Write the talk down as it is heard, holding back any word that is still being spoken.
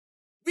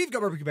We've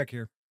got barbecue back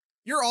here.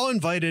 You're all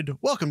invited.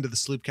 Welcome to the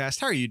SloopCast.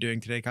 How are you doing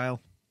today, Kyle?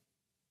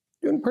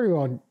 Doing pretty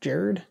well,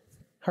 Jared.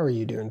 How are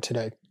you doing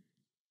today?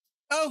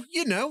 Oh,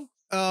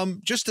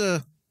 just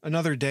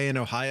another day in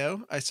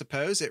Ohio, I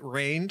suppose. It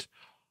rained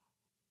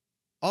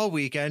all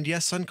weekend.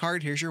 Yes,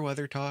 Suncard, here's your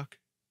weather talk.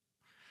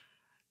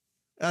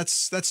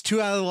 That's 2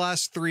 out of the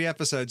last 3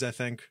 episodes, I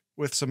think,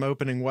 with some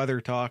opening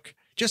weather talk.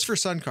 Just for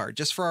Suncard,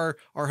 just for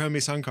our homie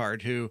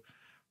Suncard, who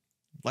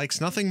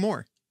likes nothing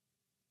more.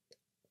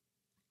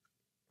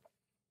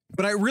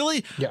 But I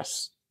really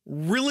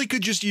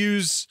could just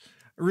use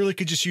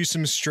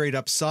some straight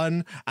up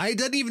sun. I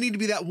doesn't even need to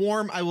be that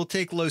warm. I will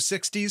take low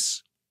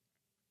 60s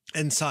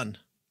and sun.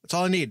 That's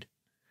all I need.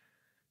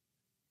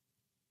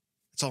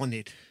 That's all I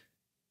need.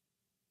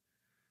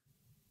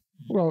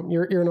 Well,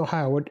 you're in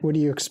Ohio. What do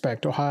you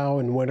expect? Ohio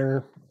in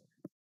winter?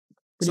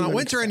 It's not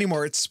winter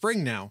anymore. It's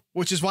spring now,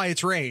 which is why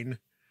it's rain.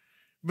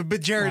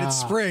 But Jared, it's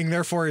spring,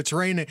 therefore it's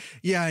raining.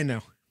 Yeah, I know.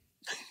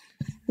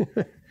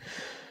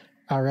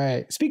 All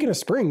right. Speaking of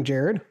spring,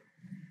 Jared.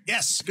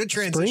 Yes, good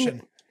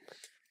transition.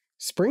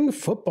 Spring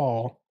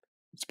football.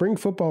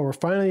 We're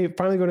finally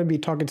going to be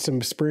talking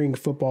some spring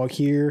football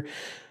here.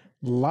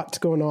 Lots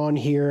going on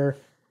here.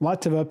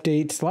 Lots of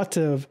updates. Lots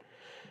of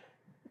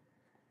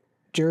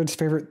Jared's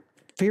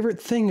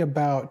favorite thing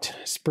about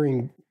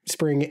spring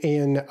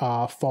and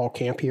fall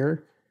camp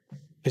here.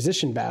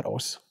 Position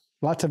battles.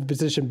 Lots of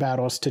position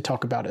battles to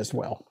talk about as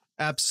well.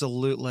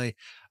 Absolutely.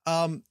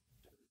 Kyle,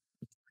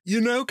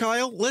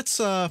 let's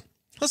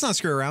not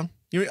screw around.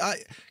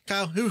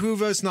 Kyle, who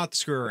votes not to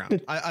screw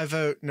around? I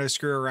vote no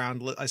screw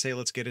around. I say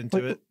let's get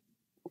into it.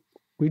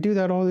 We do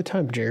that all the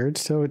time, Jared.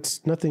 So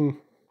it's nothing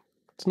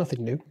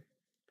new.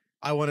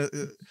 I want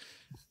to.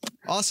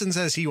 Austin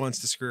says he wants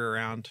to screw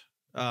around.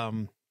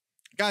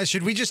 Guys,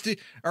 should we just do?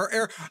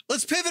 Or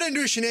let's pivot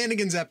into a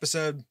shenanigans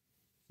episode.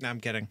 No,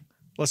 I'm kidding.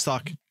 Let's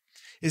talk.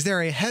 Is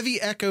there a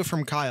heavy echo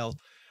from Kyle?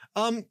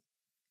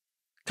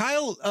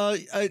 Kyle,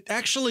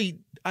 actually,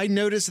 I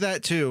noticed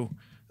that too.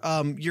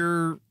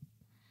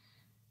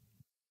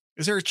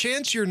 Is there a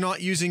chance you're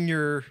not using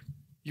your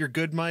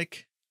good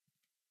mic?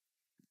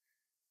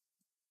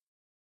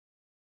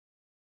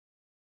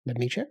 Let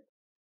me check.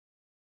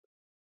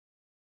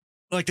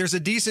 Like there's a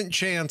decent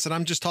chance, and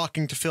I'm just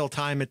talking to fill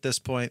time at this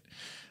point.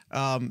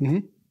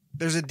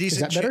 There's a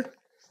decent. Is that better?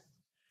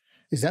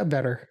 Is that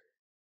better?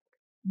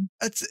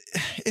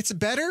 It's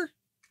better,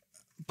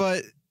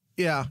 but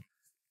yeah,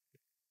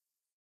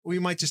 we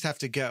might just have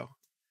to go.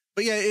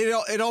 But yeah,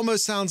 it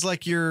almost sounds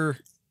like it's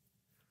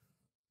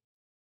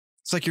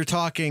like you're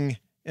talking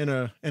in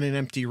an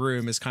empty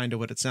room is kind of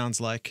what it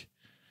sounds like.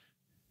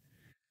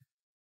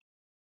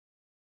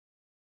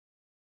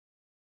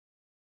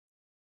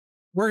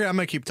 I'm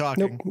gonna keep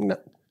talking.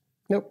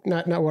 Nope,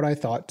 not what I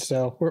thought.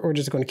 So we're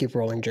just going to keep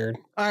rolling, Jared.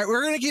 All right,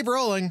 we're gonna keep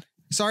rolling.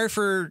 Sorry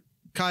for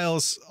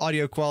Kyle's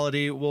audio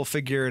quality. We'll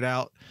figure it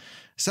out.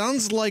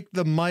 Sounds like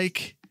the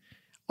mic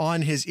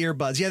on his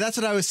earbuds. Yeah, that's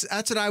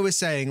what I was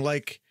saying.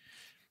 Like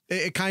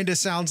it kind of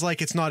sounds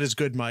like it's not as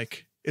good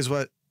mic is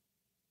what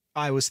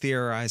I was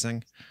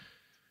theorizing.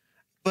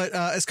 But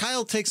as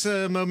Kyle takes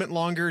a moment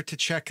longer to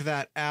check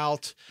that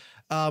out,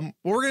 what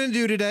we're going to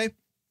do today,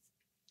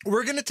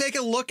 we're going to take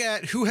a look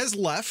at who has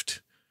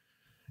left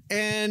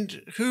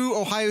and who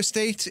Ohio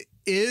State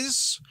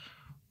is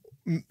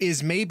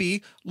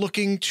maybe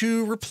looking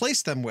to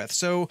replace them with.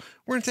 So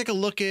we're going to take a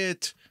look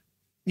at,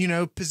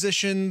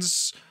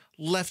 positions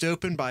left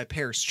open by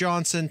Paris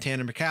Johnson,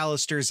 Tanner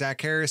McAllister,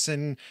 Zach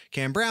Harrison,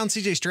 Cam Brown,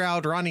 CJ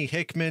Stroud, Ronnie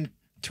Hickman,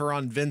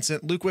 Teron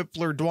Vincent, Luke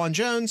Whippler, Dwan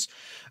Jones.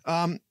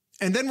 And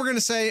then we're going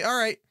to say, all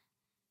right,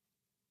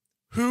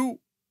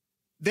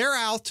 they're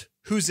out,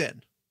 who's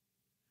in?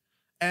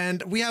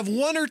 And we have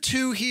one or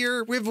two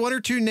here. We have one or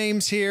two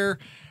names here.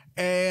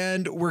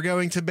 And we're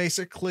going to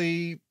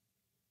basically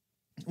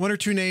one or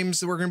two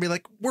names that we're going to be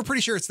like, we're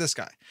pretty sure it's this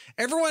guy.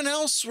 Everyone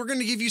else, we're going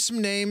to give you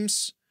some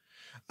names.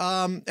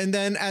 And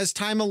then as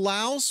time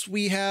allows,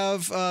 we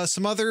have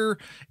some other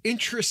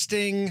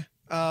interesting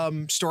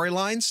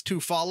storylines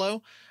to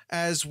follow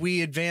as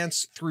we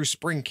advance through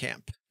spring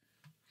camp.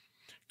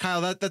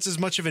 Kyle, that's as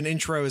much of an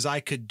intro as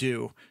I could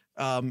do.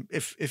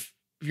 If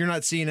you're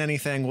not seeing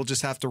anything, we'll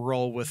just have to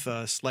roll with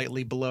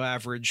slightly below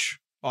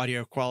average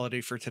audio quality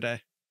for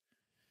today.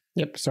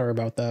 Yep. Sorry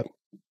about that.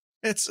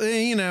 It's,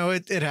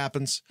 it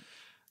happens.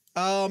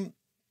 I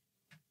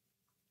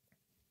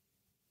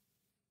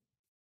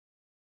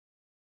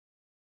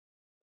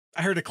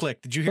heard a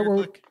click. Did you hear a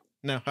click?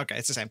 No. Okay.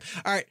 It's the same.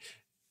 All right.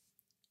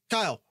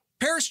 Kyle,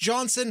 Paris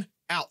Johnson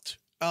out.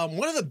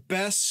 One of the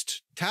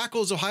best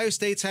tackles Ohio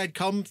State's had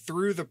come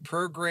through the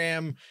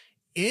program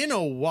in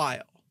a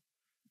while.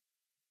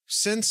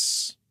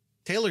 Since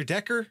Taylor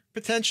Decker,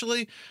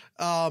 potentially.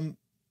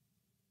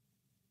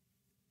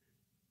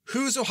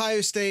 Who's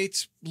Ohio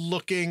State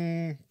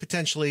looking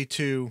potentially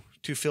to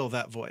fill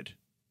that void?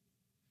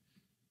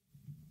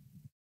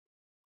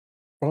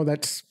 Well,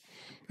 that's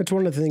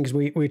one of the things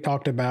we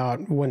talked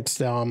about once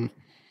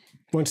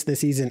the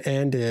season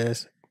end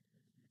is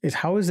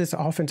how is this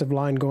offensive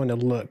line going to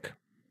look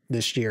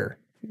this year?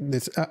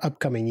 this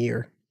upcoming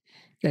year.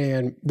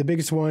 And the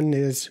biggest one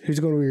is who's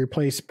going to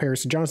replace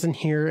Paris Johnson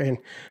here. And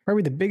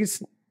probably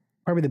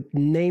the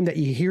name that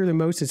you hear the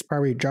most is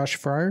probably Josh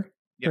Fryer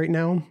right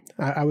now.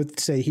 I would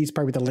say he's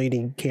probably the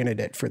leading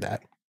candidate for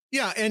that.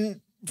 Yeah.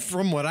 And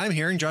from what I'm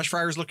hearing, Josh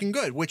Fryer is looking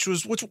good, which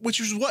was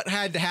what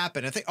had to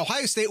happen. I think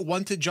Ohio State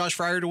wanted Josh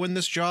Fryer to win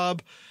this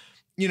job.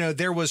 You know,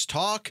 there was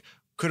talk.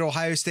 Could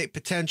Ohio State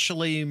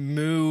potentially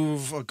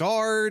move a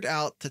guard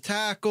out to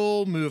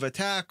tackle, move a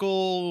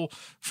tackle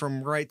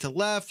from right to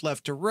left,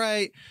 left to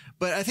right?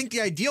 But I think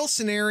the ideal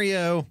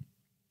scenario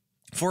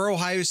for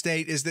Ohio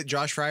State is that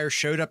Josh Fryer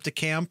showed up to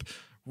camp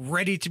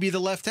ready to be the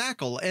left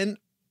tackle. And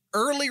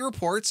early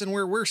reports, and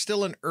we're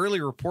still in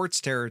early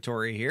reports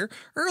territory here,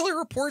 early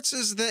reports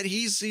is that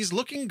he's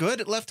looking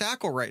good at left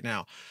tackle right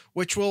now,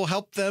 which will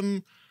help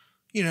them,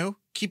 you know,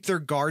 keep their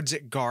guards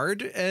at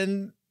guard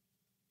and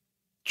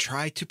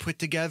try to put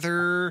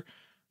together,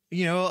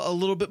 you know, a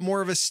little bit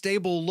more of a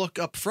stable look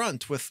up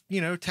front with, you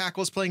know,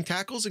 tackles playing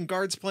tackles and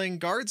guards playing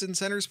guards and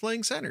centers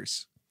playing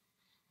centers.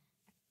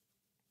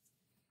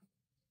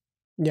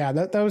 Yeah,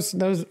 that was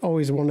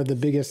always one of the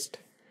biggest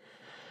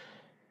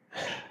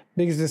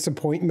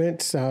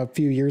disappointments a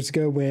few years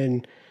ago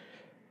when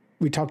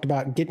we talked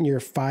about getting your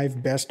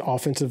 5 best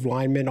offensive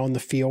linemen on the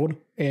field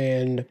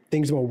and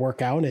things will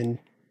work out, and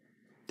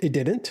it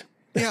didn't.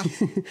 Yeah.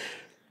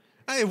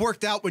 It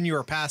worked out when you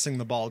were passing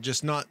the ball,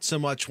 just not so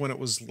much when it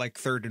was like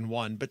 3rd and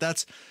 1, but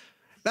that's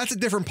a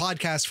different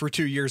podcast for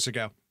 2 years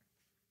ago.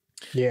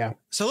 Yeah.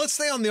 So let's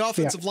stay on the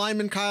offensive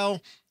lineman,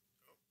 Kyle.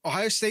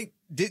 Ohio State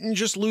didn't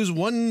just lose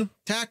one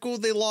tackle.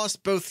 They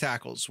lost both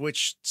tackles,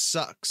 which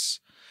sucks.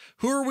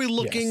 Who are we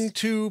looking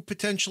to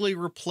potentially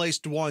replace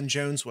Dwan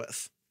Jones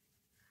with?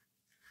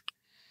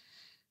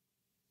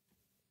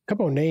 A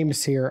couple of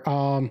names here.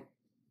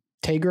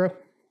 Tegra.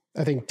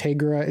 I think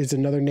Tegra is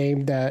another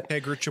name that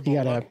Tegra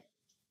Chibola.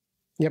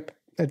 Yep.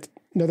 That's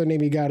another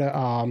name you got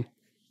to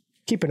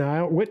keep an eye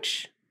out,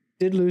 which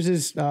did lose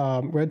his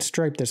red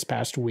stripe this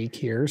past week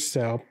here.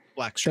 So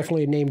Black stripe.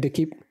 Definitely a name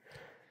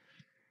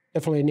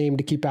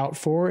to keep out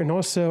for. And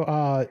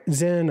also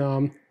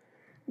Zen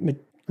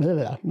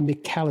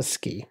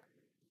Michalski.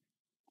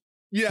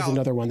 Yeah. Is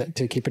another one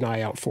to keep an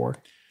eye out for.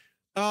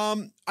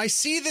 I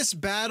see this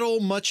battle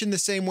much in the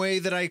same way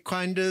that I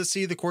kind of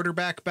see the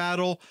quarterback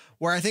battle,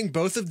 where I think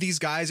both of these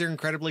guys are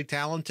incredibly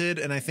talented,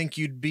 and I think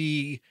you'd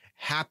be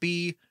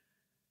happy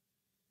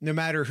no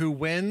matter who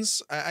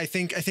wins. I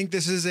think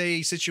this is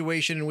a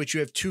situation in which you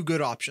have 2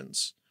 good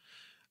options.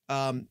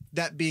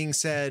 That being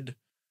said,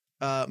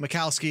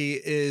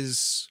 Michalski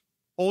is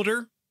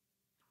older,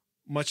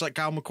 much like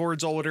Kyle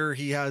McCord's older.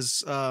 He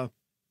has a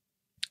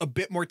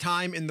bit more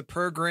time in the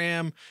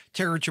program.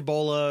 Terry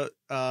Chibola,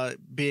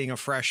 being a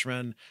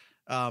freshman,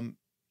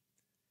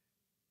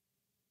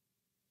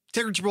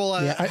 Terry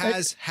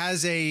Chibola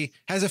has a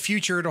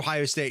future at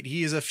Ohio State.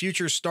 He is a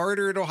future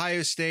starter at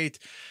Ohio State.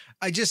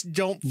 I just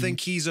don't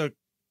think he's a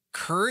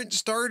current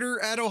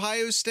starter at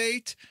Ohio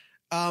State.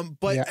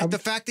 But the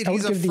fact that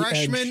he's a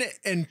freshman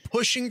and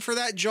pushing for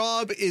that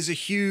job is a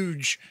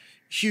huge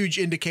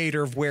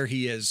indicator of where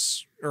he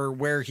is, or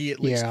where he at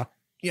least.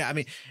 Yeah, I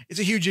mean, it's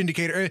a huge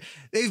indicator.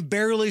 They've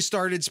barely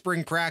started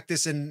spring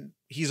practice and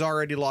he's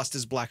already lost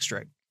his black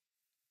stripe.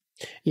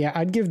 Yeah,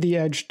 I'd give the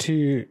edge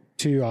to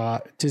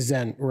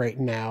Zen right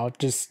now.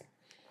 Just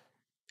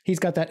he's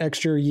got that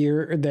extra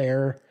year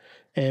there,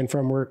 and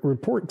from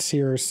reports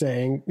here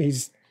saying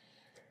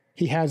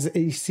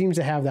he seems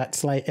to have that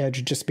slight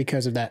edge just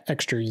because of that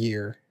extra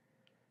year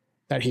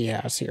that he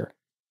has here.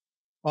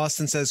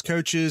 Austin says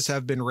coaches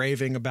have been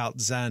raving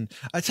about Zen.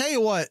 I tell you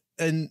what,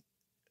 and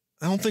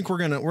I don't think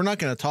we're not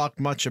gonna talk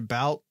much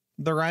about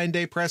the Ryan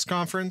Day press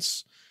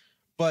conference,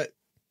 but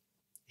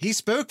he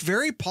spoke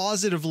very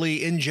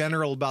positively in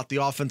general about the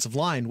offensive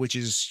line, which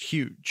is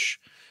huge.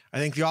 I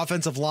think the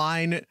offensive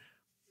line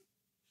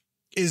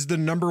is the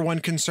number one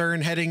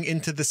concern heading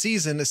into the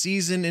season, a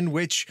season in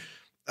which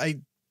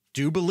I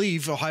do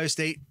believe Ohio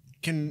State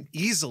can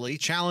easily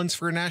challenge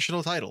for a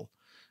national title.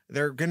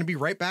 They're going to be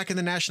right back in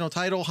the national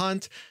title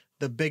hunt.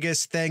 The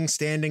biggest thing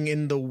standing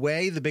in the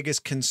way, the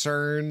biggest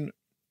concern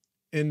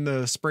in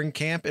the spring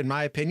camp, in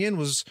my opinion,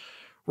 was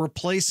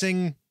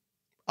replacing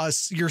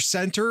your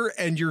center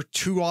and your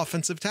 2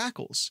 offensive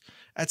tackles.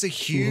 That's a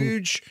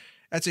huge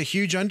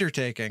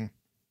undertaking.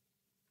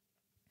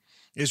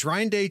 Is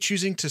Ryan Day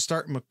choosing to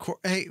start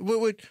McCord? Hey,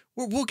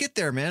 we'll get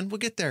there, man. We'll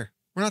get there.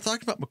 We're not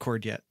talking about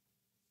McCord yet.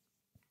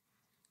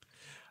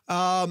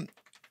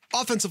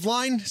 Offensive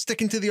line,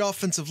 sticking to the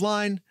offensive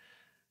line.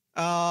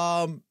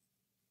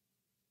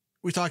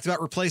 We talked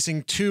about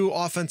replacing 2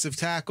 offensive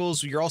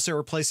tackles. You're also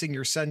replacing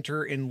your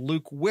center in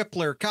Luke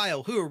Whippler.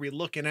 Kyle, who are we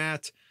looking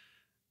at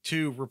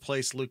to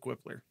replace Luke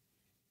Whippler?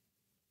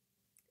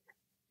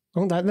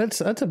 Well,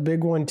 that's a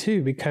big one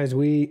too, because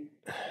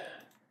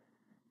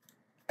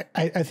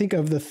I think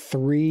of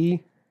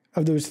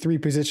those 3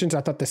 positions,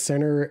 I thought the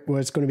center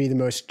was going to be the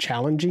most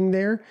challenging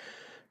there,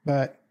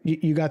 but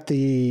you got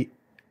the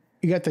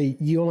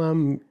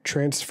ULM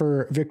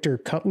transfer Victor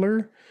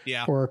Cutler,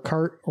 yeah, or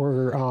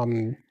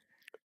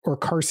or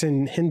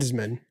Carson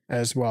Hinsman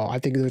as well. I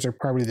think those are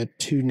probably the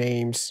two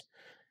names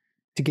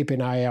to keep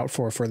an eye out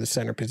for the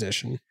center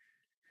position.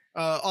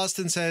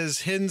 Austin says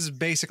Hins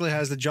basically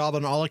has the job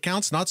on all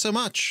accounts. Not so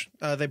much.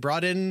 They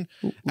brought in,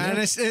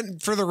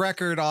 and for the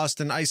record,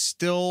 Austin, I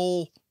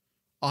still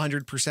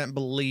 100%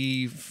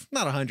 believe,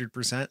 not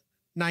 100%,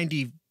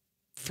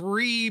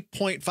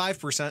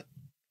 93.5%.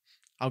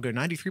 I'll go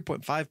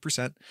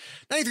 93.5%.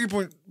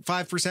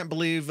 93.5%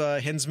 believe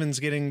Hinsman's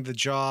getting the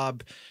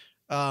job.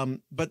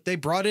 But they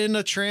brought in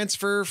a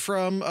transfer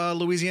from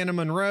Louisiana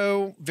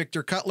Monroe,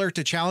 Victor Cutler,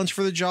 to challenge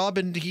for the job,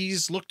 and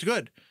he's looked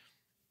good.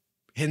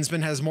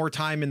 Hinsman has more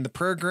time in the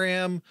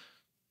program.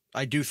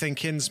 I do think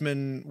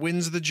Hinsman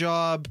wins the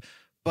job,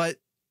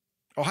 but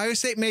Ohio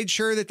State made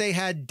sure that they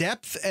had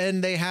depth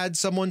and they had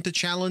someone to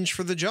challenge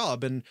for the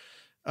job. And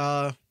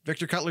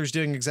Victor Cutler's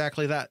doing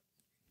exactly that.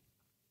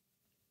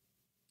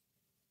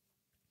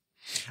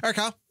 All right,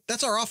 Kyle,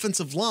 that's our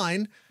offensive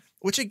line,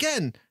 which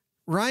again,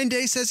 Ryan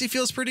Day says he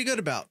feels pretty good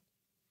about.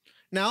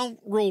 Now,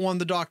 rule one,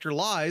 the doctor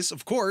lies.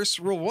 Of course,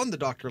 rule one, the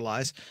doctor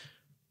lies.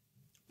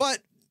 But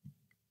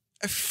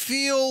I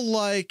feel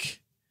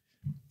like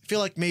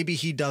maybe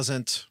he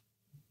doesn't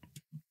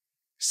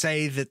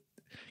say that,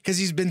 because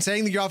he's been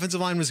saying the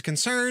offensive line was a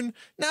concern.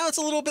 Now it's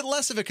a little bit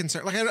less of a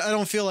concern. Like, I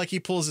don't feel like he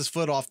pulls his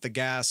foot off the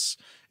gas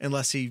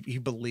unless he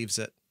believes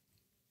it.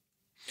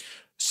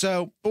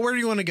 So, but where do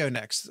you want to go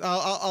next?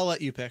 I'll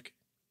let you pick.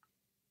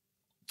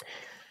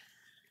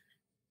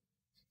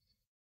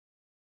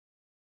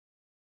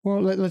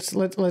 Well,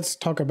 let's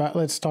talk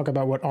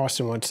about what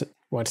Austin wants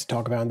to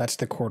talk about, and that's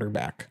the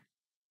quarterback.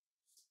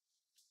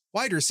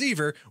 Wide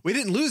receiver, we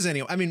didn't lose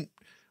any. I mean,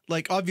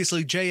 like,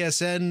 obviously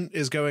JSN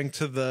is going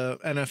to the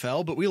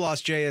NFL, but we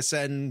lost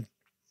JSN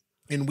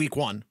in week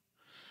 1.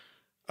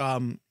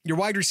 Your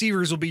wide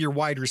receivers will be your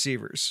wide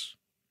receivers.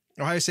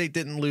 Ohio State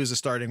didn't lose a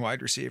starting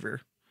wide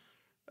receiver.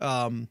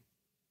 At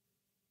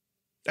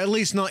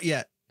least not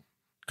yet.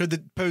 Could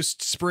the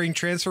post-spring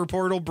transfer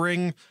portal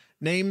bring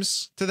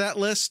names to that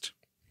list?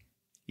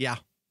 Yeah,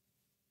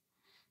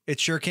 it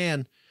sure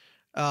can.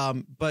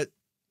 But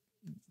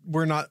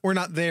we're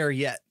not there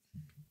yet.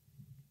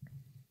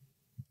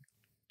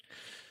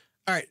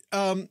 All right.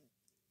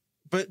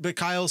 But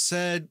Kyle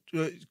said,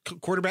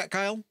 quarterback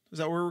Kyle, is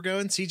that where we're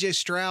going? CJ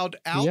Stroud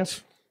out.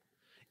 Yes.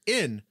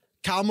 In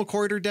Kyle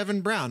McCord or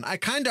Devin Brown. I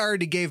kind of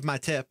already gave my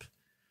tip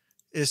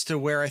as to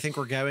where I think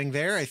we're going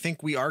there. I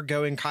think we are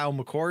going Kyle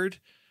McCord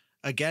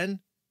again.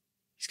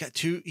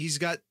 He's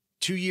got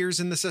 2 years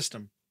in the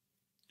system.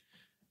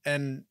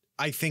 And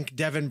I think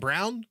Devin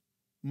Brown,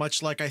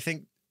 much like I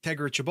think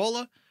Tegra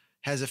Chibola,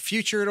 has a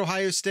future at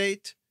Ohio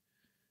State.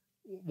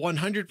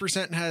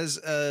 100% has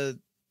a,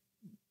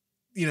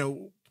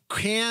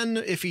 can,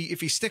 if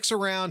he sticks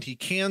around, he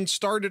can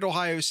start at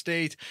Ohio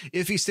State.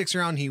 If he sticks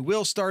around, he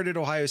will start at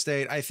Ohio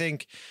State. I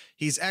think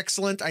he's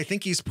excellent. I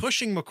think he's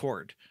pushing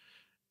McCord,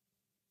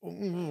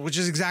 which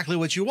is exactly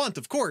what you want,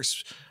 of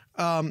course.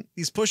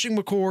 He's pushing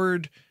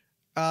McCord.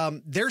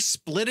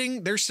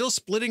 They're still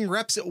splitting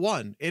reps at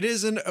 1. It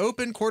is an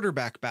open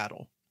quarterback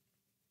battle.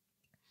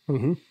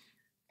 Mm-hmm.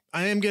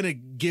 I am going to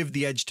give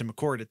the edge to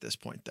McCord at this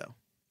point, though.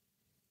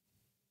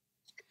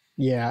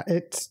 Yeah,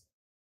 it's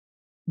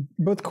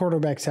both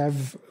quarterbacks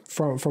have,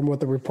 from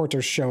what the reports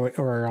are showing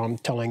or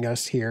telling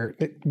us here,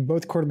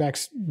 both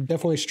quarterbacks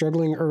definitely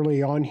struggling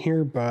early on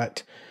here,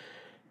 but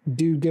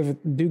do give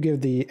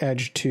the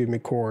edge to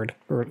McCord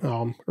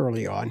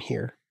early on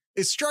here.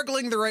 Is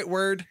struggling the right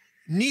word?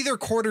 Neither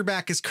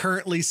quarterback is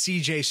currently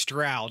CJ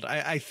Stroud,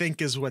 I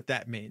think is what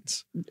that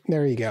means.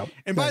 There you go.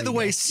 And by the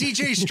way,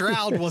 CJ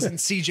Stroud wasn't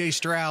CJ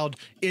Stroud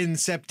in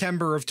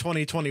September of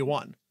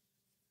 2021.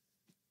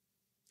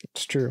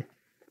 It's true.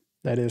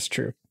 That is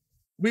true.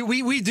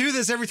 We do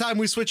this every time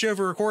we switch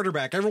over a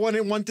quarterback.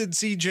 Everyone wanted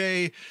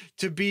CJ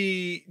to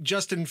be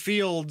Justin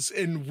Fields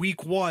in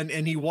week 1,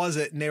 and he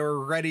wasn't, and they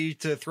were ready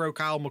to throw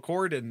Kyle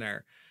McCord in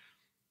there.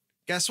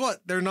 Guess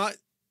what? They're not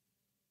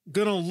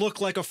going to look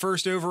like a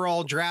first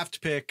overall draft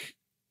pick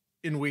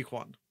in week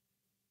 1.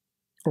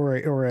 Or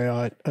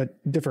a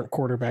different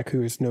quarterback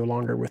who is no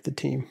longer with the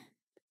team.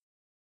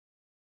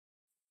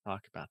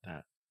 Talk about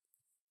that.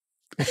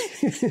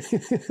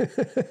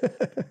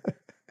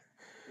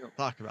 Don't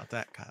talk about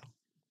that, Kyle.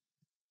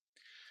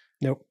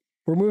 Nope.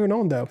 We're moving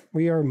on, though.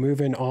 We are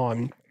moving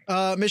on.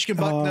 Michigan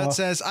Bucknut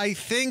says, I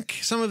think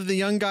some of the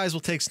young guys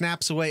will take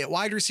snaps away at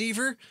wide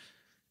receiver.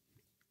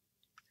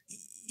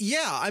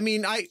 Yeah, I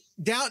mean, I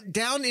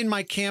down in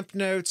my camp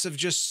notes of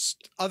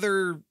just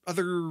other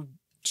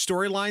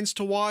storylines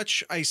to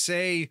watch, I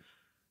say,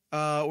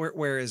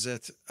 where is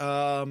it?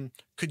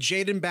 Could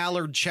Jaden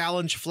Ballard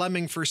challenge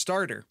Fleming for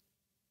starter?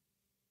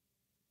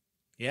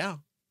 Yeah,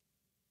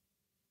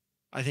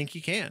 I think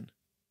he can.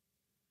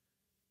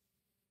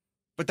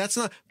 But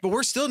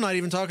we're still not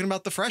even talking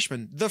about the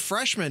freshmen. The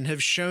freshmen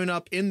have shown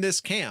up in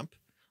this camp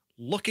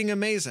looking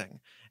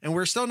amazing. And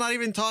we're still not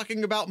even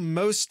talking about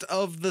most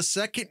of the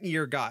second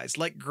year guys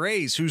like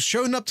Grays, who's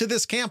shown up to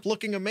this camp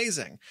looking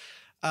amazing.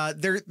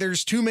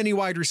 There's too many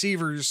wide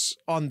receivers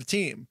on the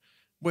team,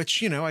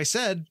 which, I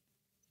said,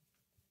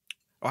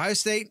 Ohio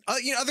State,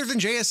 other than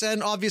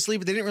JSN, obviously,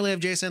 but they didn't really have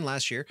JSN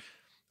last year.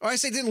 Ohio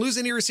State didn't lose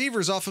any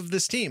receivers off of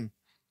this team.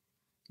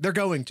 They're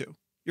going to.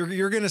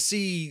 You're going to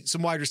see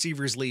some wide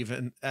receivers leave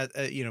at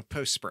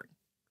post spring.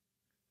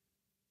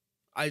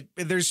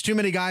 There's too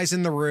many guys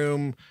in the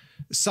room.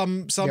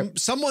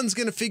 Someone's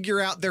going to figure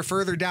out they're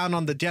further down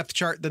on the depth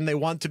chart than they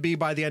want to be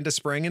by the end of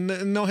spring, and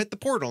they'll hit the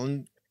portal.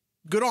 And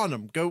good on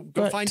them. Go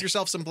find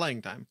yourself some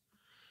playing time.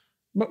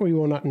 But we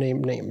will not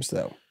name names,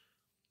 though.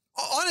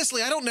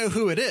 Honestly, I don't know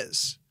who it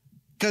is,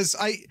 because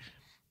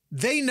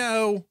they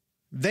will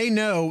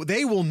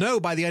know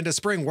by the end of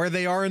spring where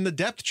they are in the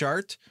depth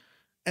chart,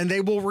 and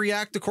they will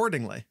react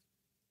accordingly.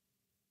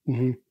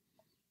 Mm-hmm.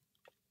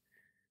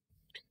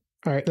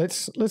 All right,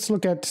 let's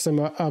look at some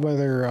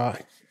other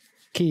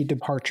key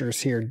departures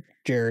here,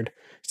 Jared.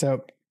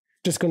 So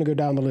just going to go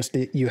down the list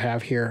that you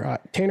have here.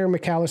 Tanner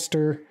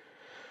McAllister,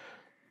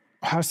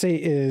 Ohio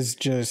State is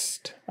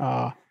just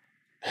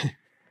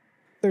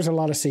there's a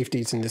lot of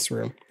safeties in this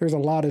room. There's a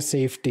lot of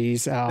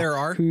safeties. There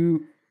are.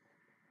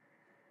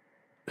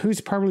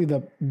 Who's probably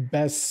the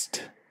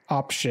best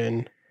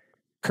option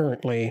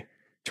currently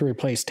to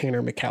replace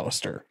Tanner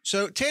McAllister?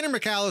 So Tanner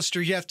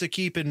McAllister, you have to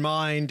keep in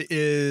mind,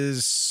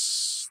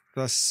 is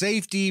the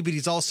safety, but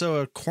he's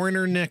also a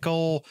corner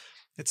nickel.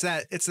 It's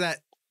that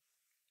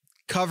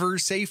cover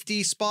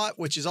safety spot,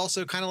 which is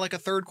also kind of like a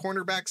third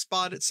cornerback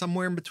spot. It's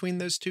somewhere in between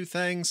those two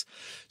things.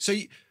 So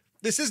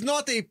this is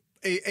not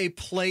a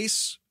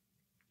place,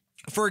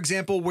 for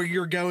example, where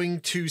you're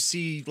going to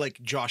see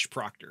like Josh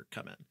Proctor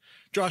come in.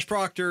 Josh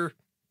Proctor,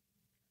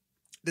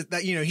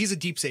 that he's a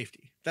deep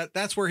safety.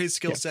 That's where his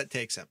skill set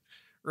takes him,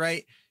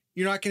 right?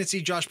 You're not going to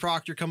see Josh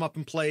Proctor come up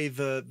and play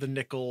the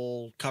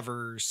nickel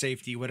cover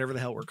safety, whatever the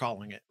hell we're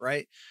calling it,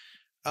 right?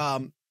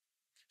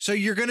 So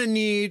you're going to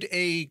need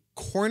a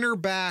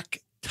cornerback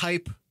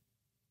type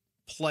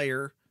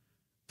player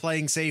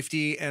playing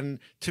safety. And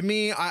to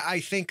me, I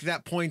think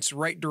that points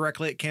right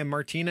directly at Cam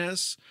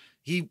Martinez.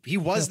 He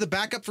was the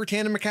backup for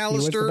Tanner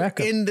McAllister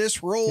in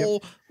this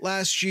role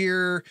last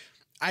year.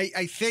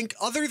 I think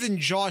other than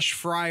Josh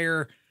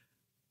Fryer,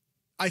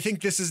 I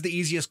think this is the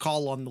easiest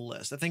call on the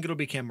list. I think it'll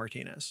be Cam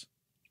Martinez.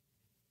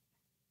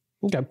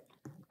 Okay.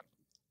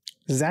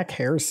 Zach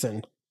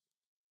Harrison.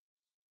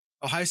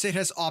 Ohio State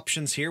has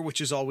options here,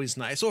 which is always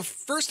nice. So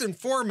first and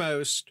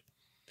foremost,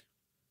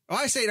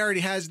 Ohio State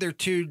already has their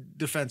two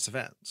defensive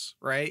ends,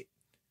 right?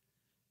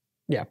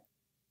 Yeah.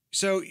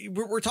 So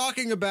we're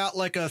talking about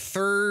like a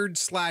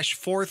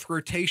 3rd/4th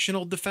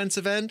rotational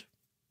defensive end.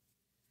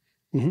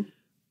 Mm-hmm.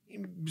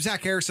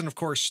 Zach Harrison, of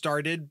course,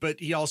 started, but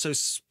he also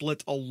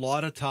split a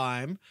lot of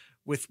time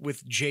with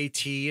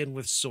JT and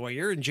with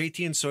Sawyer. And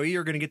JT and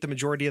Sawyer are going to get the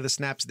majority of the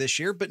snaps this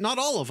year, but not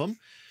all of them.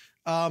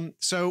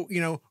 So,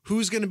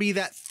 who's going to be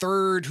that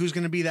 3rd? Who's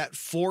going to be that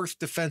 4th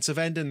defensive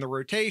end in the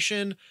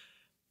rotation?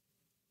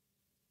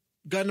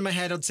 Gun to my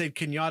head, I'd say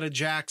Kenyatta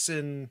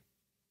Jackson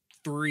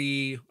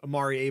 3,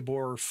 Amari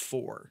Abor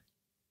 4.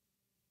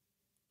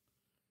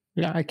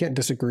 Yeah, I can't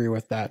disagree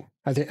with that.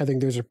 I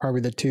think those are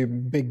probably the two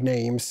big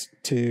names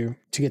to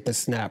get the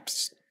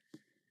snaps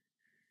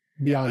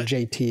beyond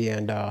JT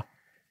and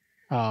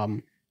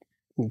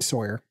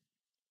Sawyer.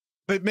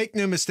 But make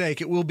no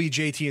mistake, it will be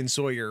JT and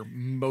Sawyer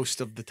most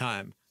of the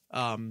time.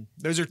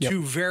 Those are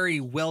two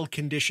very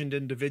well-conditioned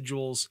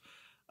individuals.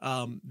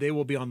 They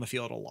will be on the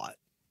field a lot.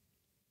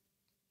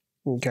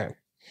 Okay.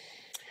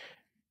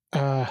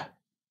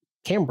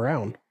 Cam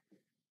Brown.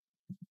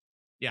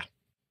 Yeah.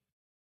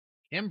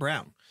 Cam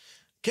Brown,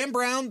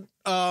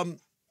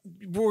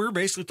 we're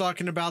basically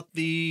talking about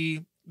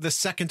the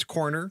second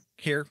corner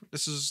here.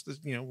 This is,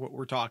 what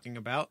we're talking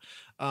about.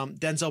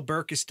 Denzel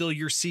Burke is still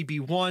your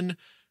CB1.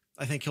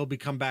 I think he'll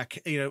come back.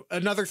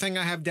 Another thing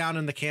I have down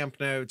in the camp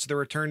notes, the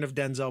return of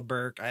Denzel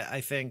Burke.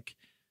 I think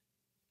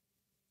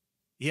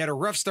he had a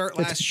rough start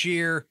last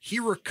year. He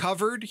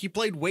recovered. He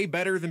played way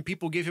better than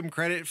people give him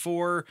credit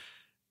for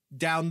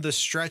down the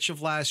stretch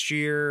of last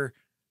year.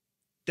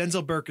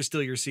 Denzel Burke is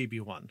still your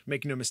CB1.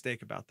 Make no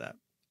mistake about that.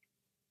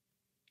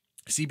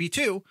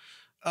 CB2,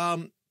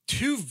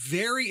 two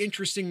very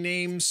interesting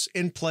names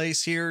in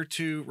place here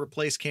to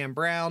replace Cam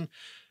Brown.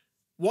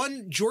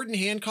 One, Jordan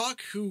Hancock,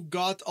 who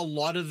got a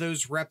lot of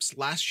those reps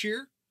last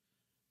year.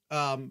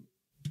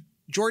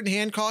 Jordan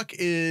Hancock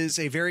is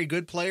a very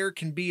good player,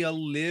 can be a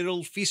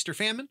little feast or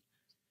famine,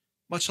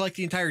 much like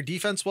the entire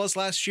defense was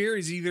last year.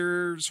 He's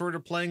either sort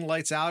of playing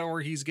lights out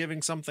or he's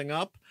giving something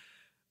up.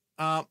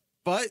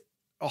 But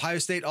Ohio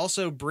State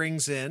also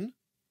brings in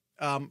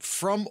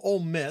from Ole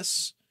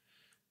Miss.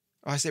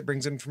 Ohio State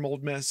brings in from Ole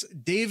Miss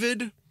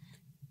David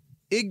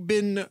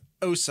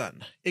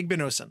Igbinosun.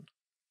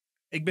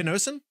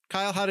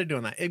 Kyle, how did you do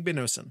on that?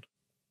 Igbinosun.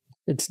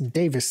 It's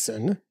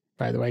Davison,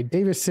 by the way.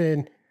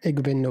 Davison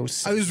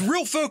Igbinosun. I was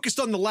real focused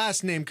on the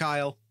last name,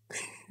 Kyle.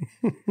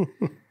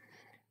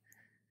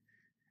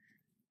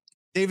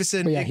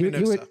 Davison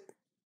Igbinosun.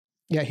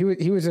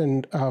 He was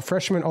an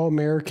freshman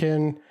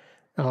All-American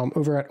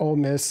over at Ole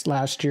Miss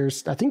last year.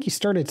 I think he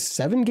started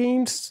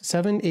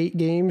 8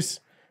 games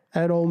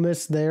at Ole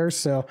Miss there.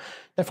 So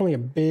definitely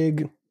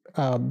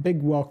a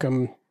big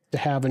welcome to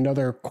have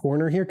another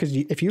corner here. Because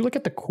if you look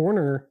at the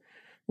corner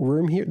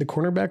room here, the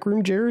cornerback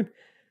room, Jared,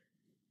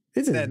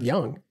 this is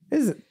young.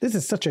 This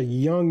is such a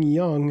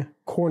young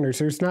corner.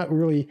 So there's not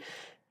really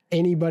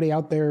anybody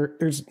out there.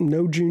 There's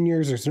no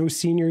juniors. There's no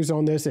seniors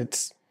on this.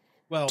 It's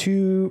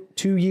 2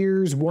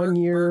 years, 1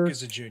 year. Burke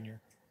is a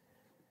junior.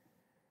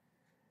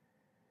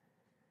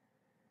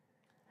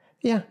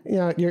 Yeah,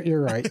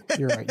 you're right.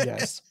 You're right.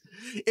 Yes.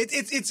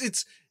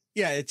 It's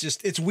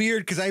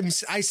weird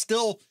because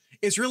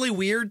it's really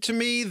weird to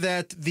me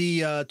that the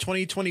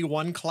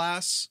 2021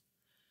 class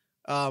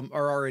are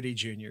already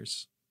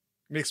juniors.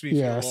 Makes me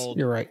feel old.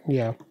 You're right.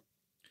 Yeah.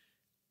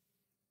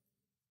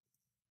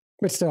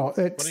 But still,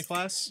 it's 20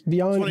 class?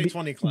 Beyond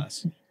 2020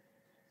 class.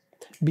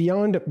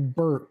 Beyond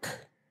Burke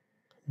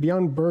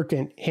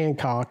and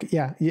Hancock.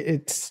 Yeah,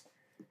 it's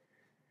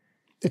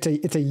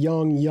a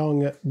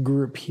young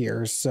group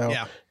here. So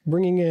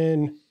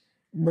bringing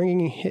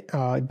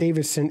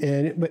Davison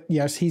in, but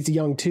yes, he's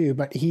young too,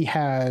 but he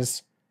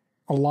has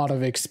a lot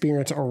of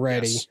experience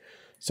already. Yes.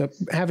 So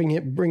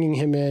bringing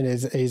him in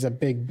is a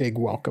big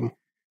welcome.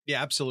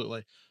 Yeah,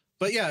 absolutely.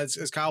 But yeah,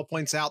 as Kyle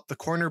points out, the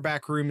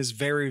cornerback room is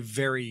very,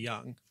 very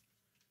young.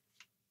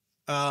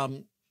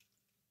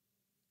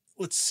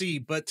 Let's see,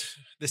 but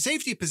the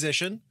safety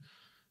position,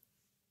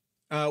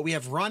 we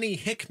have Ronnie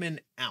Hickman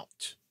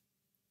out.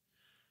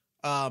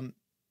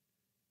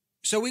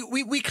 So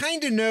we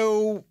kind of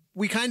know,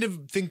 we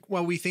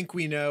think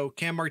we know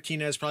Cam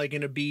Martinez is probably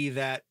going to be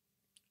that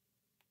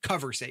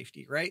cover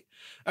safety, right?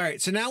 All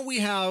right. So now we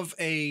have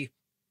a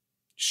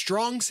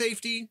strong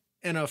safety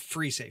and a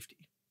free safety.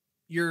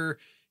 Your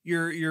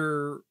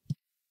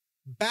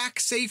back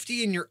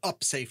safety and your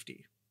up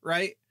safety,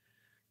 right?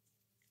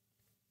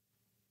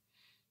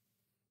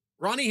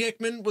 Ronnie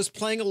Hickman was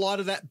playing a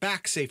lot of that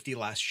back safety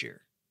last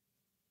year.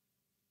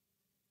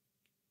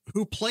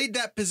 Who played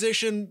that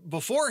position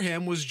before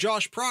him was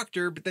Josh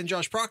Proctor, but then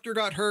Josh Proctor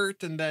got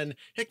hurt and then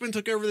Hickman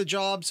took over the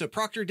job. So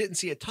Proctor didn't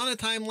see a ton of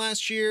time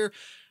last year.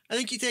 I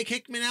think you take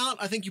Hickman out.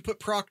 I think you put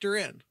Proctor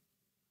in.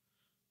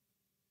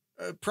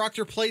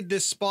 Proctor played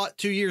this spot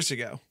 2 years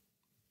ago.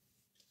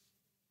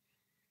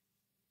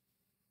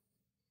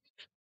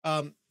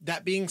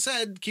 That being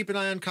said, keep an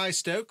eye on Kai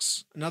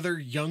Stokes, another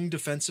young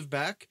defensive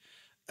back.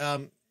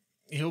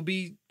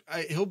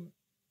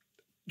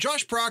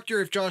 Josh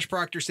Proctor, if Josh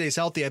Proctor stays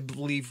healthy, I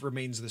believe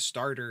remains the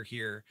starter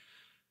here.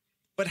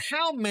 But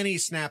how many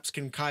snaps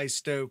can Kai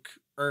Stokes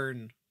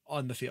earn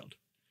on the field?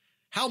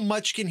 How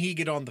much can he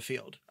get on the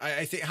field?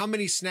 I think how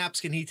many snaps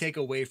can he take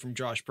away from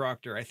Josh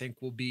Proctor, I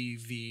think will be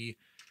the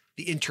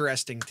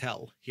interesting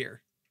tell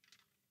here.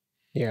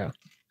 Yeah.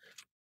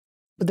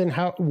 But then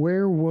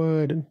where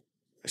would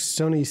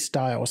Sonny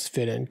Styles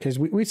fit in? Because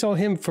we saw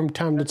him from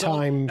time to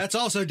time. That's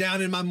also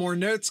down in my more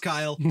notes,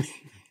 Kyle.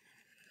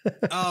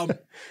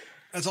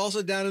 That's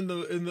also down in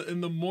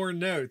the more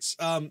notes.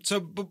 So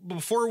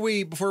before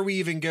we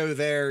even go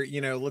there,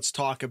 let's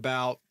talk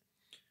about,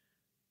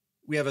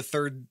 we have a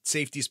third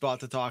safety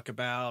spot to talk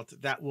about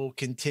that will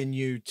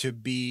continue to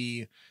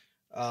be,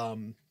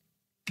 oh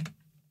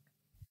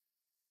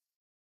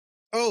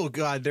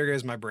God, there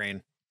goes my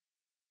brain.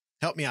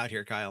 Help me out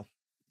here, Kyle.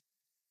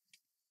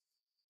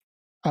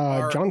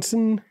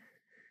 Johnson.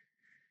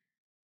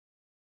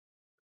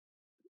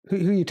 Who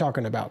are you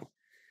talking about?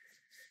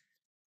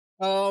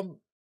 Help.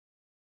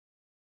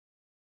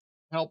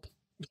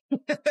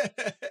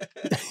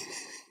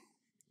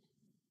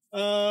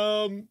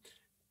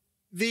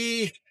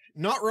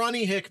 Not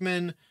Ronnie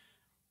Hickman.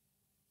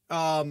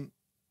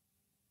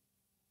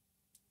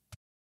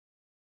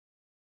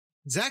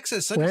 Zach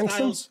says Sonny Ransom?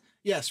 Styles.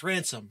 Yes,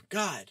 Ransom.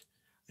 God,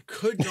 I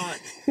could not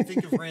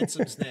think of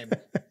Ransom's name.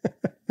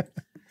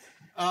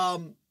 I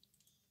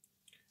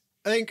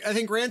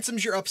think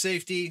Ransom's your up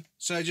safety.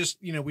 So I just,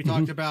 we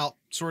talked about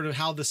sort of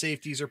how the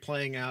safeties are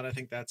playing out. I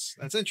think that's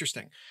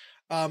interesting.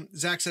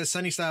 Zach says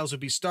Sonny Styles would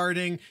be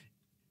starting.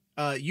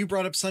 You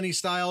brought up Sonny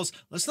Styles.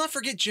 Let's not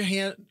forget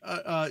Jahad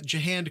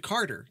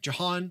Carter.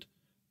 Jahad.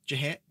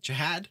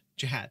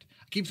 I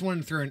keep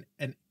wanting to throw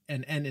an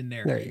N in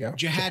there. There you go.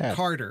 Jahad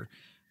Carter.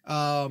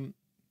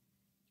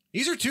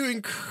 These are two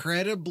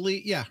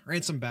incredibly,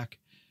 Ransom back.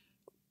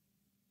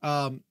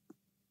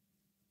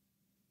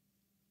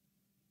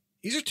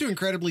 These are two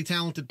incredibly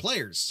talented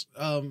players.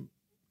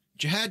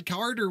 Jahad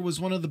Carter was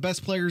one of the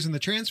best players in the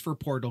transfer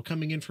portal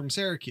coming in from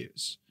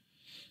Syracuse.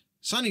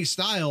 Sonny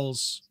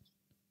Styles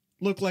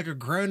looked like a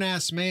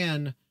grown-ass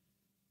man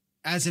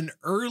as an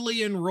early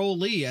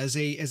enrollee,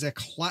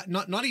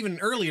 not even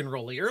early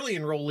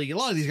enrollee. A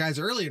lot of these guys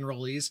are early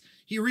enrollees.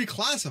 He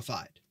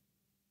reclassified.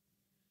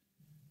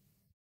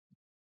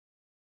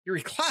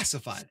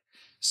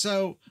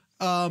 So,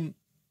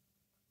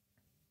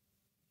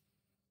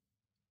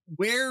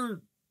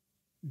 where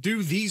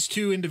do these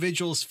two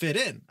individuals fit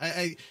in?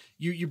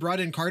 You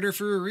brought in Carter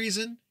for a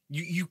reason.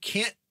 You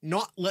can't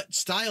not let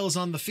Styles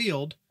on the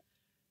field.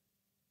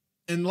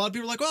 And a lot of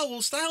people are like, well,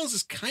 Styles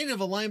is kind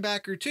of a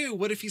linebacker too.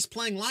 What if he's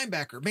playing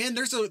linebacker? Man,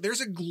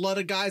 there's a glut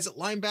of guys at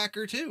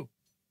linebacker too.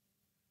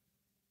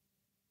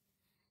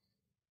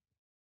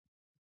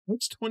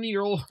 Most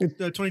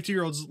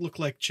 22-year-olds look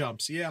like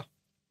chumps. Yeah.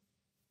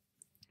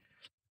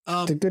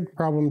 It's a good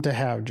problem to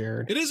have,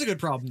 Jared. It is a good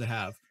problem to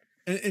have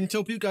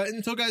until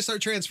guys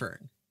start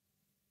transferring.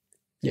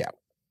 Yeah.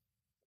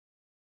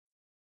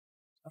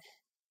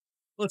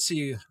 Let's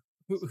see.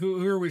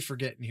 Who are we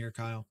forgetting here,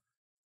 Kyle?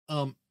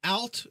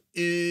 Out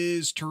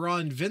is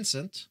Teron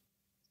Vincent,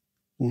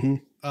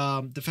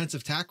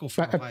 defensive tackle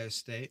from Ohio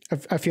State.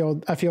 I feel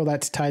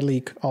that's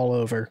Tyleek all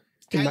over.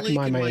 Tyleek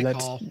my mind,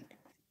 that's Hall.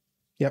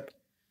 Yep.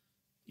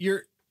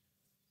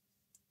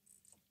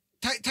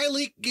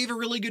 Tyleek gave a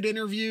really good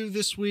interview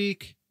this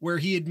week where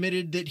he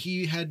admitted that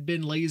he had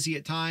been lazy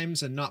at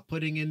times and not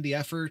putting in the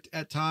effort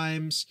at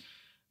times.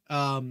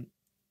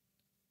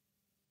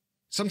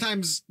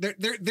 Sometimes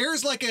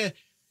there's like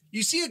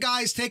you see a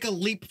guys take a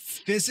leap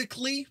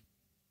physically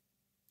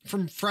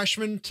from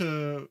freshman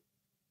to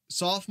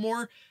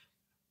sophomore,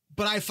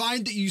 but I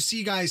find that you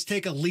see guys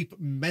take a leap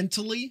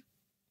mentally,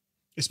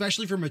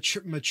 especially from a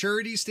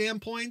maturity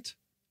standpoint,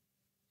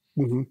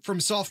 from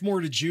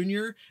sophomore to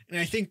junior. And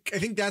I think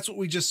that's what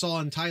we just saw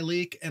in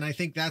Tyleek, and I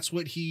think that's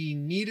what he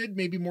needed,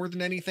 maybe more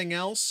than anything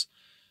else.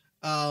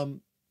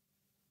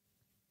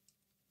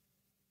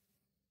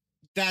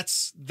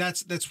 That's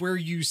where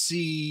you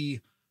see,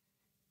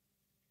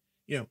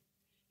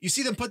 you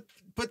see them put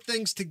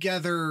things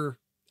together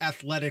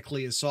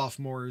athletically as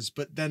sophomores,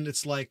 but then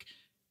it's like,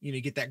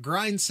 get that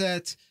grind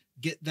set,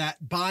 get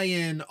that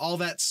buy-in, all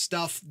that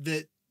stuff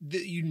that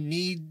you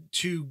need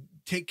to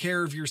take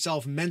care of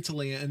yourself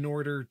mentally in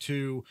order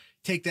to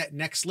take that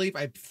next leap.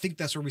 I think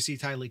that's where we see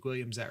Tyleek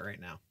Williams at right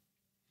now.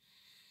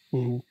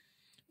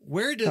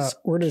 Where does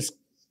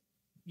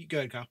you go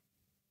ahead, Kyle?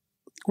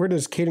 Where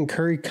does Caden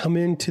Curry come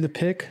into the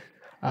pick?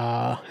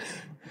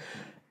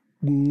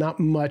 Not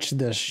much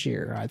this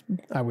year,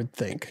 I would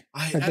think.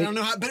 I don't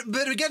know how,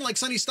 but again, like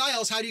Sonny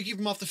Styles, how do you keep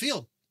him off the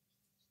field?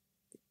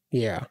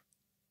 Yeah.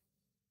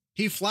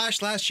 He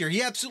flashed last year.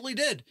 He absolutely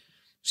did.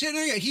 So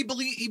yeah, he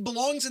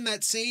belongs in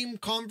that same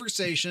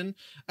conversation.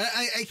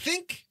 I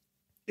think,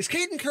 is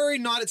Caden Curry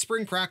not at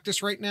spring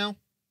practice right now?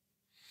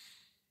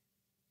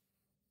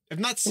 I've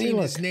not seen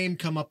his name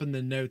come up in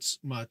the notes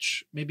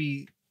much.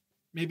 Maybe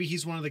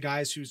he's one of the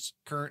guys who's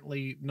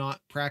currently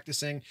not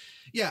practicing.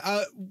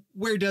 Yeah.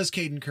 Where does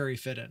Caden Curry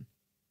fit in?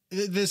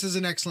 This is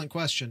an excellent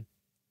question.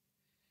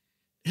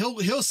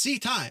 He'll see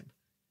time,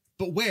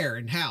 but where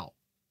and how,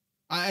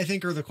 I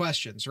think are the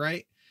questions,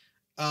 right?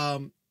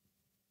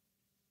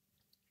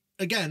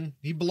 Again,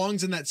 he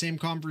belongs in that same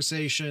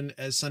conversation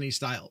as Sonny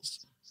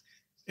Styles.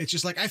 It's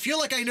just like, I feel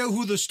like I know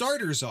who the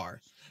starters are,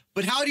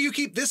 but how do you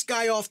keep this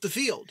guy off the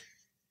field?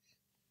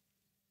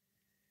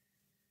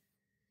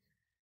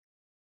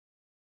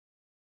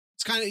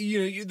 It's kind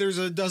of, there's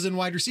a dozen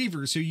wide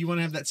receivers who you want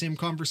to have that same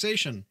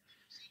conversation.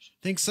 I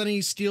think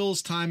Sonny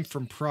steals time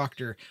from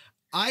Proctor.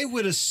 I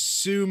would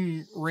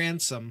assume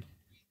Ransom.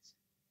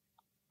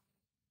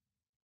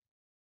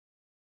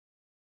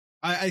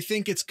 I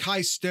think it's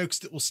Kai Stokes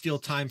that will steal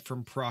time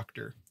from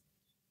Proctor.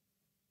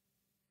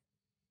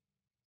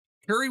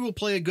 Curry will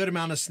play a good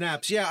amount of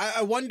snaps. Yeah,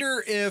 I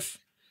wonder if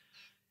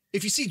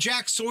you see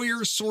Jack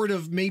Sawyer sort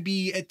of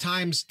maybe at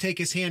times take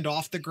his hand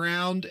off the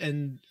ground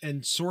and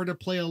sort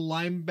of play a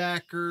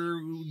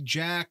linebacker,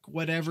 jack,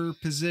 whatever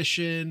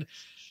position,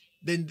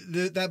 then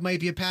that might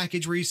be a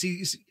package where you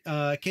see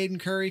Caden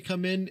Curry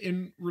come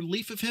in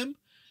relief of him.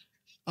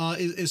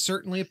 Is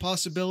certainly a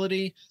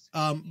possibility.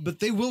 But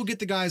they will get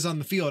the guys on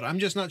the field. I'm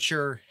just not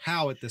sure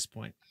how at this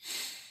point.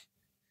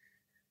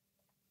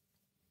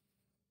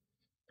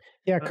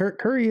 Yeah,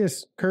 Curry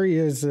is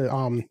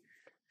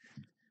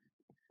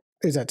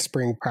at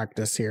spring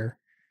practice here.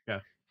 Yeah.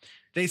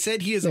 They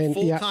said he is a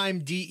full-time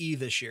DE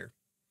this year.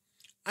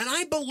 And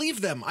I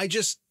believe them.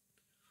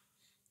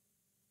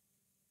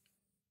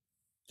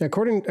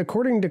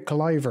 According to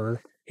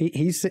Cliver,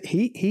 he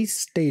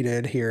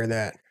stated here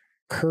that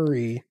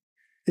Curry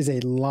is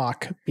a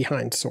lock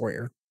behind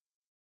Sawyer.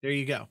 There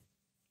you go.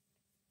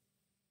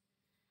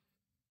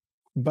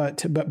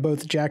 But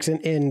both Jackson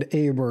and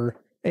Abor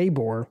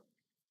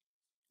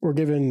were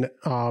given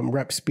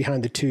reps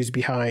behind the twos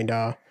behind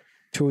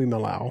Tui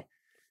Malau.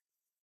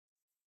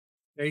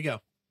 There you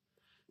go.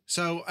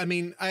 So, I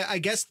mean, I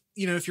guess,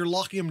 if you're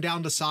locking them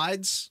down to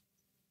sides,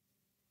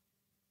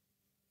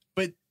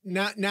 but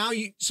now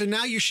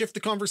you shift the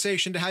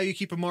conversation to how you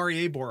keep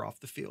Amari Abor off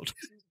the field.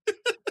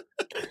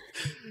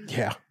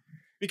 Yeah.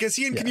 Because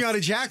he and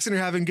Kenyatta Jackson are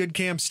having good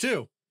camps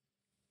too.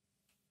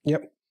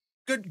 Yep.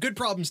 Good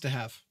problems to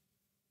have.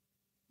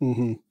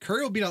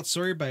 Curry will beat out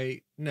Sawyer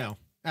no,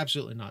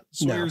 absolutely not.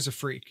 Sawyer's a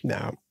freak.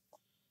 No.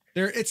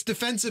 It's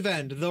defensive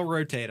end. They'll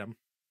rotate him.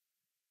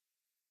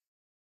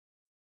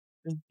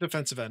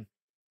 Defensive end.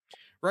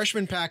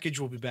 Rushman package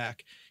will be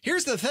back.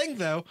 Here's the thing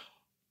though.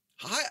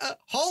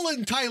 Hall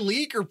and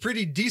Tyleek are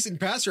pretty decent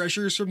pass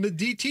rushers from the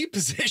DT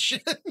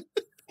position.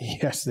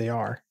 Yes, they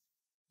are.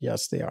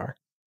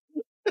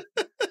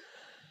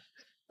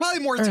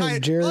 Probably more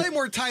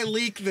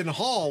Tyleek than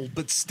Hall,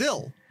 but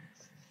still.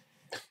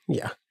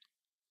 Yeah.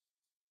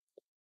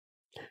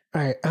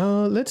 All right.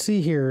 Let's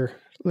see here.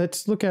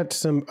 let's look at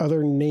some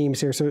other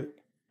names here. So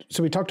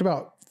we talked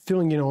about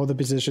filling in all the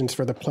positions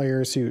for the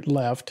players who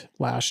left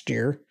last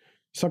year.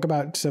 Let's talk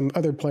about some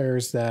other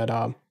players that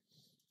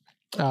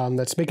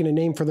that's making a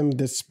name for them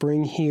this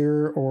spring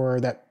here, or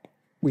that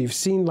we've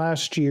seen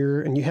last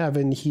year. And you have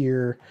in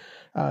here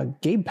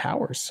Gabe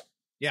Powers.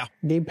 Yeah.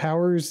 Gabe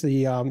Powers,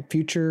 the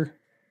future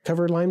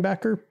cover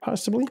linebacker,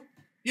 possibly.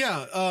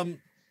 Yeah.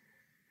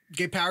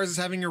 Gabe Powers is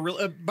having a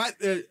real, but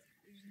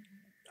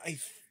I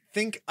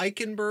think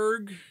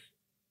Eichenberg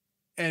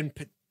and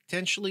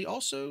potentially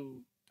also,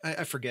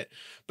 I forget,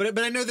 but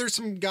I know there's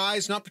some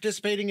guys not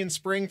participating in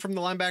spring from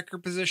the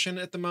linebacker position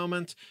at the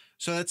moment.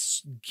 So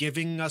that's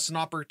giving us an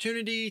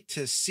opportunity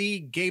to see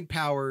Gabe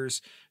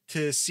Powers,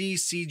 to see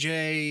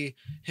CJ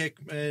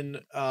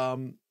Hickman,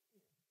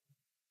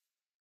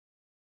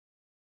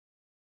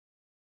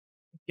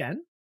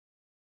 again,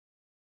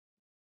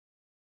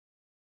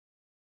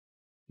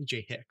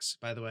 CJ Hicks,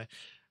 by the way,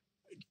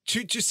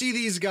 to see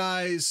these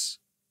guys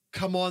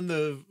come on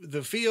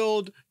the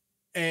field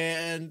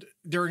and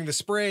during the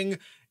spring,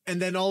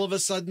 and then all of a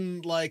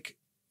sudden, like,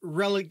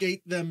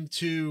 relegate them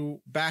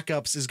to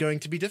backups is going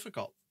to be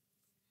difficult.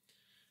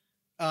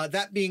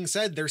 That being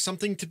said, there's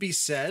something to be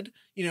said.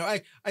 You know,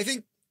 I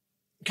think,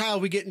 Kyle,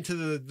 we get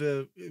into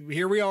the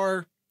here we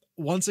are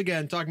once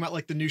again talking about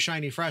like the new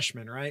shiny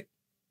freshman, right?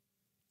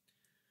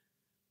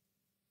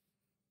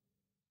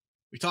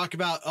 We talk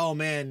about, oh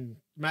man,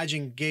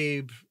 imagine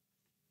Gabe,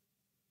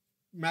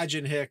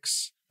 imagine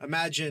Hicks,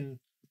 imagine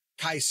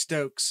Kai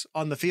Stokes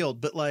on the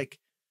field, but like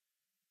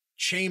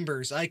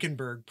Chambers,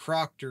 Eichenberg,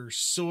 Proctor,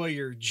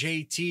 Sawyer,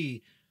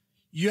 JT,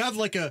 you have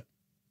like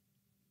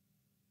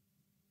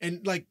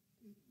and like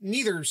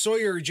neither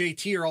Sawyer or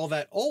JT are all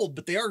that old,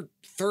 but they are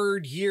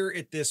third year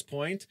at this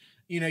point.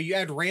 You know, you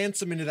add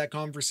Ransom into that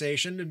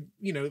conversation, and,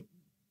 you know,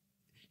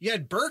 you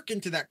add Burke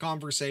into that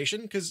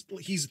conversation because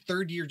he's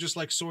third year, just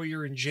like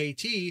Sawyer and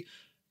JT,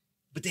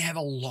 but they have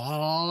a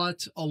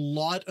lot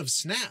of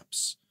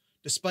snaps,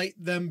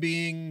 despite them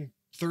being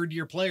third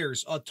year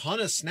players, a ton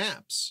of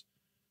snaps.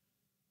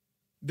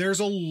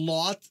 There's a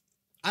lot.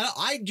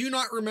 I do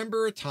not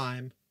remember a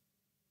time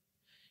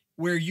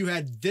where you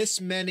had this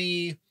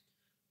many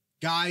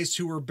guys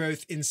who were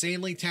both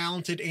insanely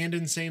talented and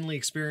insanely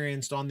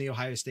experienced on the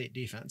Ohio State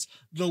defense.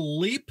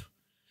 The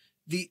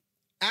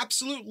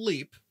absolute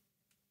leap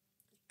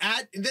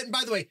and then,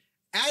 by the way,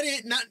 add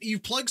it, you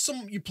plug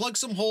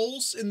some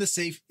holes in the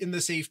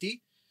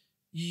safety.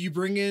 You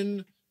bring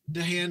in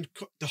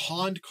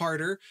DeHond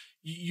Carter.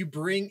 You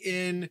bring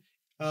in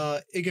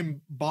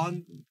Igan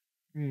Bond.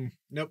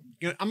 Nope.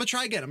 I'm gonna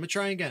try again.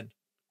 Try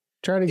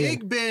it again.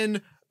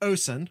 Igben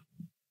Osen.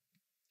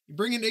 You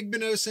bring in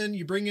Igben Osen.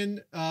 You bring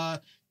in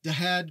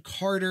DeHad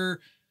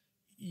Carter.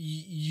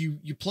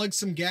 You plug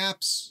some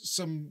gaps,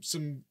 some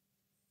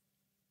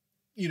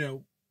you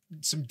know,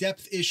 some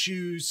depth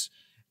issues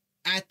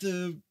at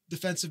the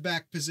defensive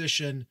back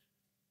position.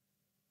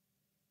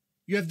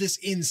 You have this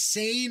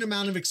insane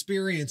amount of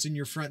experience in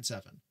your front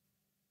seven.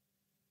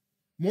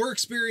 More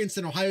experience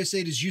than Ohio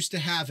State is used to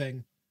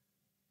having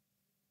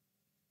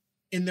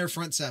in their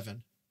front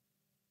seven.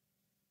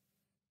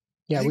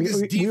 Yeah,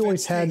 we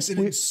always had an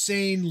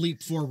insane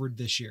leap forward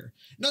this year.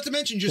 Not to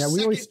mention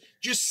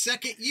just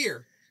second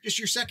year. Just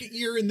your second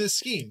year in this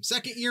scheme.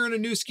 Second year in a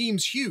new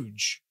scheme's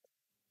huge.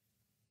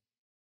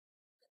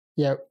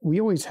 Yeah, we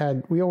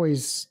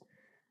always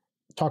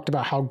talked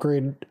about how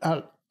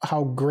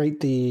great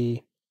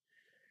the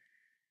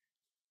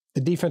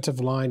defensive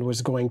line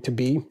was going to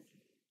be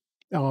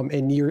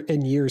in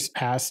years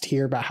past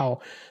here, about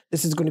how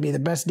this is going to be the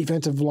best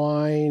defensive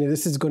line, and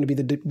this is going to be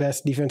the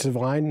best defensive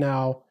line.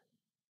 Now,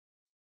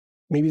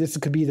 maybe this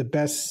could be the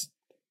best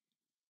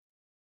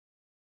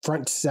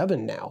front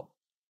seven now,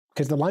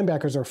 because the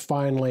linebackers are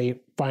finally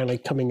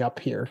coming up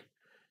here,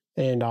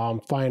 and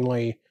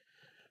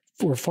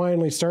we're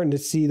finally starting to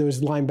see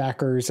those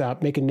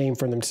linebackers make a name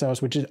for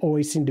themselves, which has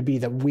always seemed to be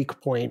the weak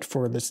point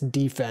for this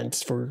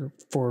defense for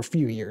a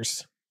few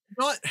years.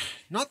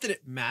 Not that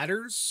it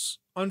matters,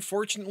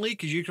 unfortunately,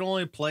 because you can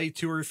only play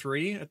two or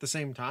three at the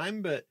same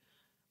time. But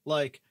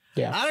like,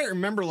 yeah, I don't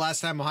remember last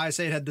time Ohio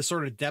State had this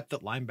sort of depth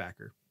at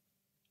linebacker.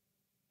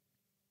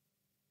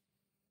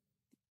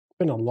 It's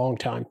been a long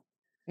time.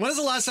 When was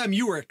the last time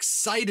you were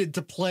excited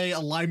to play a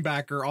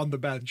linebacker on the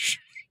bench?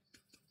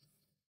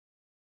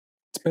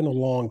 It's been a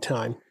long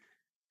time.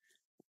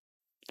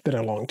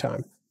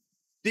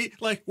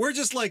 Like, we're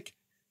just like,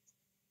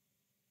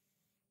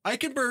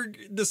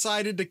 Eichenberg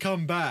decided to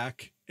come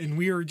back, and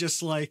we were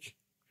just like,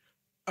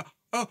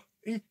 oh,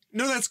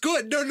 no, that's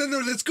good. No,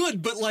 that's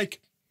good. But like,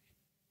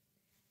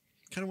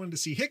 kind of wanted to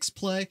see Hicks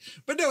play,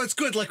 but no, it's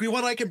good. Like, we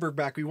want Eichenberg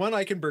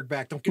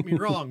back. Don't get me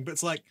wrong. But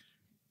it's like,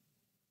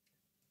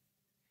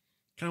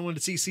 kind of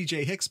wanted to see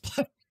CJ Hicks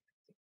play.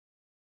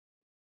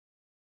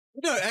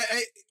 No,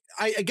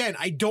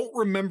 I don't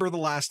remember the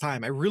last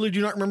time. I really do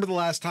not remember the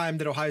last time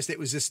that Ohio State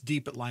was this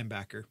deep at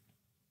linebacker.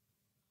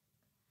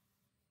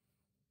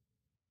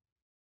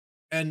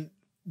 And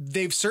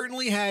they've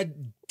certainly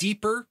had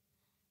deeper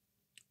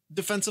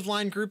defensive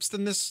line groups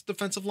than this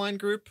defensive line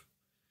group.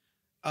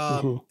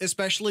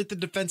 especially at the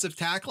defensive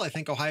tackle. I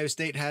think Ohio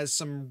State has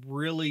some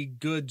really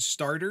good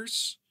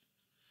starters.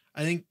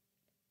 I think,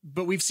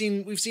 but we've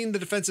seen the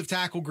defensive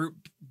tackle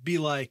group be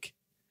like,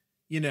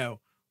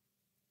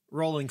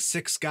 rolling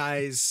 6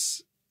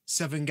 guys,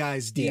 7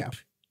 guys deep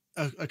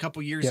a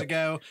couple years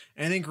ago.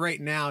 And I think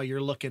right now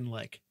you're looking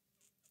like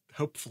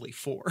hopefully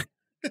 4.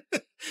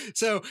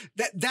 So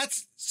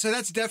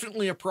that's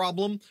definitely a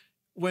problem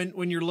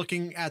when you're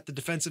looking at the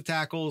defensive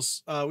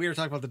tackles. We were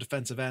talking about the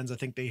defensive ends. I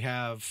think they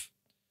have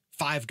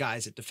 5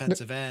 guys at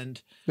defensive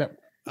end. Yep.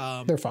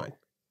 They're fine.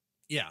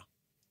 Yeah.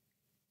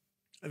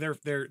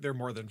 They're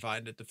more than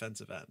fine at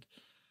defensive end.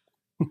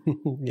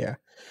 Yeah.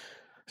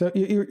 So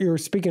you're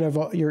speaking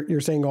of,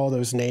 you're saying all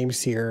those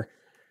names here.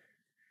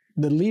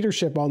 The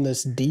leadership on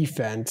this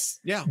defense,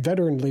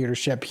 veteran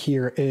leadership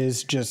here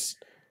is just,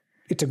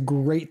 it's a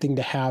great thing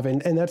to have.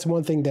 And that's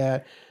one thing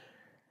that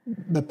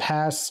the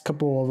past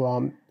couple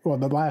of,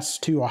 the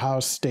last 2 Ohio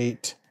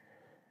State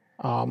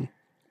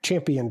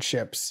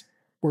championships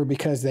were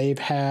because they've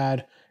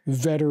had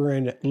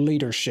veteran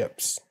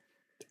leaderships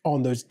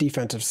on those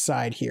defensive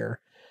side here.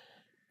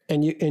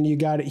 And you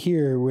got it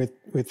here with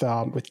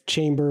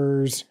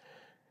Chambers,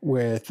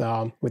 with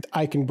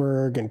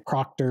Eichenberg and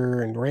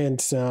Proctor and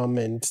Ransom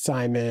and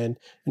Simon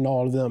and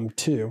all of them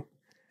too.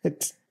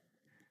 It's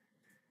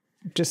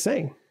just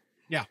saying.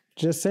 Yeah.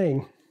 Just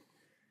saying.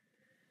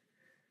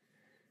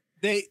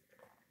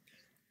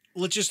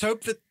 Let's just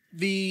hope that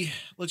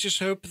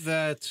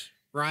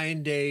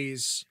Ryan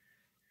Day's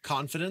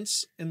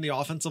confidence in the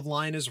offensive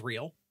line is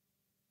real.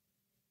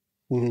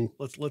 Mm-hmm.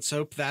 Let's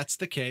hope that's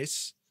the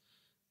case.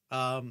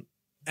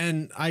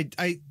 And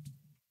I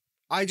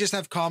just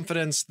have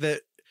confidence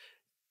that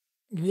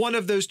one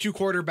of those 2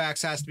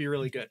 quarterbacks has to be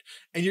really good.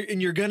 And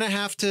you're going to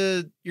have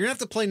to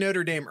play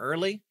Notre Dame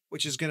early,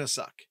 which is going to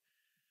suck.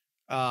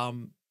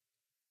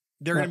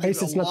 They're going to be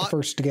it's not the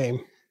first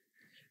game.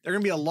 They're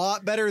going to be a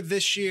lot better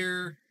this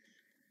year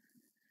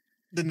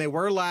than they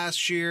were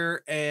last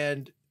year.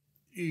 And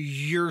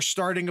you're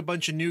starting a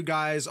bunch of new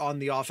guys on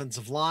the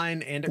offensive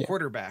line and a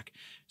quarterback.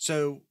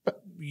 So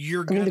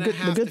you're going to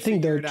have to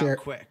figure it out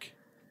quick.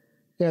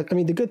 Yeah. I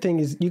mean, the good thing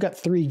is you got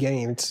 3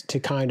 games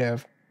to kind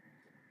of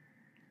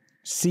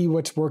see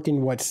what's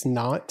working, what's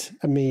not.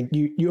 I mean,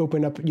 you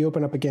open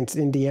up against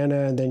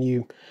Indiana, and then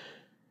you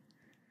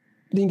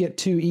get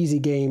 2 easy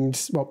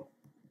games. Well,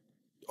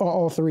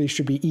 all 3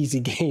 should be easy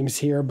games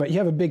here, but you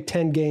have a Big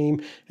Ten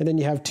game, and then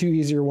you have 2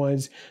 easier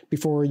ones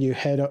before you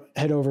head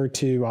over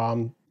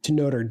to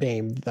Notre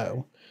Dame,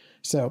 though.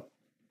 So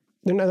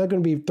they're not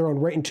going to be thrown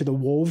right into the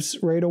wolves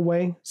right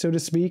away, so to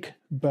speak.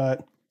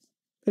 But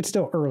it's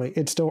still early.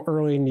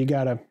 And you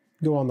got to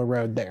go on the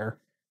road there.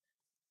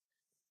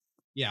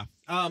 Yeah.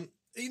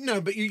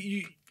 But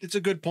you it's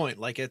a good point.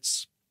 Like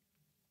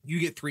you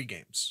get 3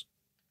 games.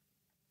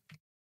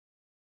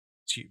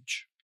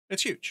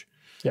 It's huge.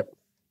 Yep.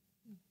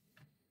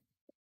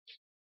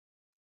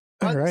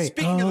 All right.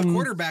 Speaking of the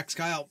quarterbacks,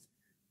 Kyle,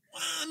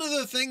 one of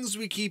the things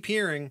we keep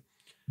hearing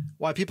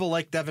why people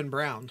like Devin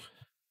Brown.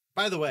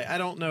 By the way, I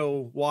don't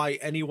know why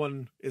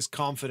anyone is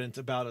confident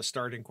about a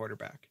starting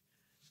quarterback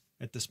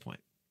at this point.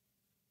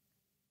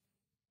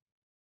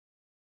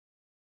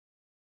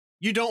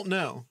 You don't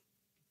know.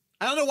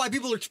 I don't know why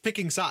people are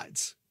picking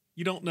sides.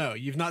 You don't know.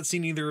 You've not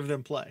seen either of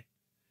them play.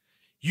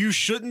 You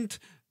shouldn't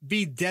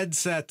be dead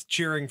set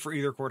cheering for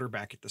either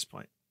quarterback at this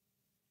point.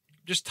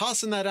 Just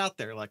tossing that out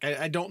there. Like,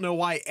 I don't know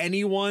why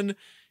anyone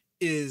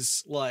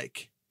is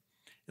like,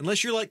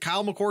 unless you're like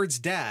Kyle McCord's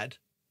dad.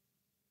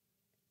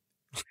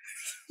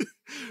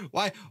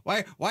 Why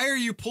are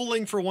you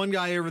pulling for one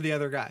guy over the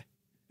other guy?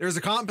 There's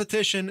a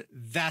competition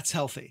that's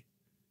healthy.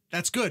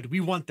 That's good. We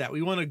want that.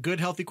 We want a good,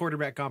 healthy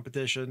quarterback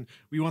competition.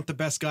 We want the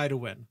best guy to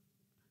win.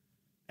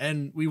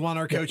 And we want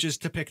our coaches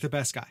to pick the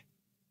best guy.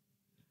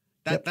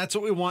 That's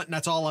what we want. And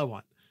that's all I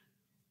want.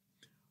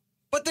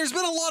 But there's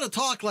been a lot of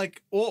talk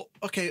like, well,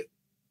 okay.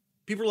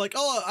 People are like,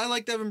 oh, I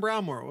like Devin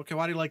Brown more. Okay.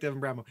 Why do you like Devin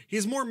Brown more?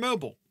 He's more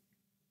mobile.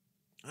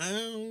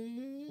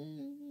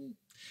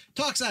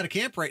 Talks out of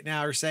camp right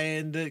now are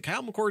saying that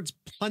Kyle McCord's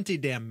plenty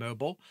damn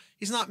mobile.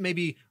 He's not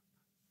maybe,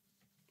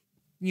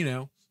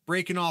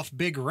 breaking off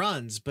big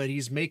runs, but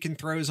he's making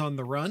throws on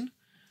the run.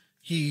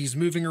 He's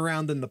moving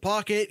around in the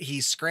pocket.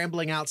 He's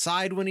scrambling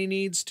outside when he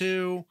needs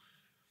to.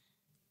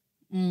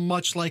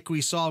 Much like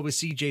we saw with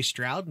CJ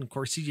Stroud. And of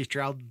course, CJ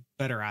Stroud,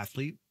 better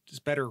athlete, is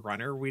better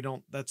runner.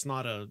 That's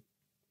not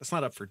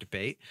up for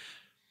debate.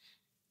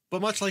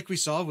 But much like we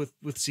saw with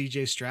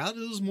CJ Stroud,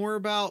 it was more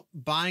about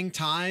buying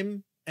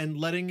time and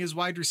letting his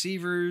wide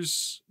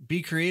receivers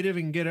be creative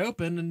and get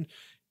open. And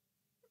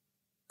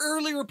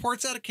early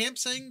reports out of camp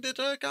saying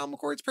that Kyle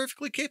McCord's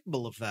perfectly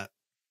capable of that.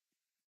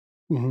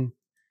 Mm-hmm.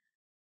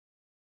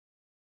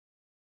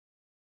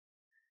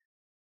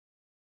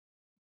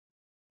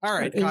 All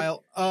right,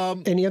 Kyle.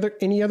 Any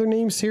other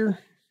names here?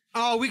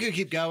 Oh, we could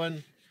keep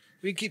going.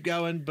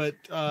 But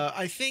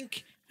I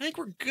think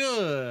we're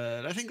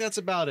good. I think that's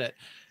about it.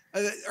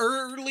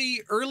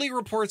 Early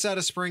reports out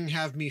of spring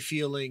have me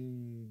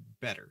feeling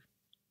better.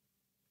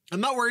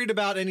 I'm not worried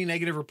about any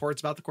negative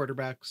reports about the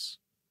quarterbacks.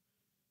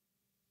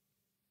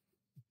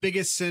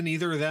 biggest sin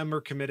either of them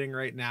are committing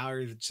right now,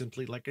 or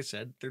simply, like I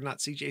said, they're not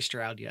CJ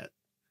Stroud yet.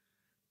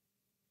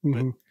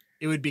 Mm-hmm. But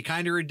it would be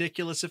kind of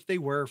ridiculous if they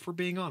were, if we're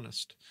being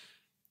honest.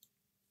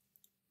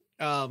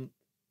 Wide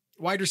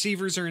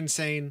receivers are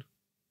insane,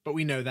 but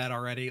we know that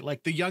already.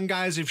 Like, the young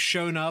guys have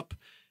shown up,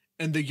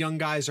 and the young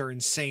guys are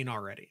insane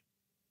already.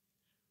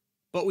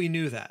 But we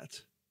knew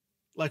that.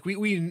 Like, we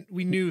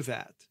knew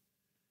that.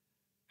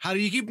 How do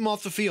you keep them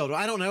off the field?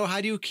 I don't know.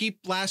 How do you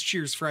keep last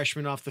year's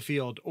freshmen off the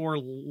field, or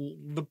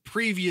the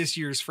previous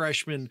year's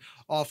freshmen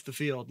off the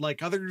field?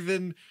 Like, other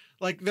than,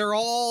 like, they're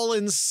all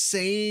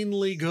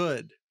insanely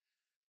good.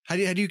 How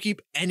do you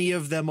keep any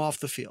of them off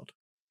the field?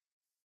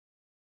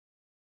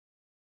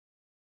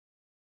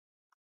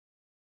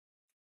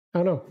 I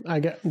don't know. I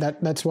get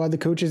that. That's why the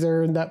coaches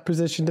are in that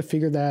position to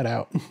figure that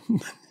out.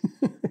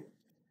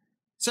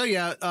 So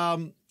yeah,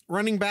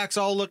 running backs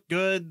all look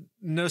good.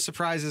 No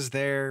surprises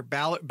there.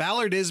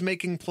 Ballard is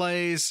making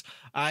plays.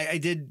 I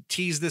did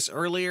tease this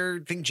earlier.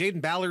 I think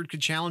Jaden Ballard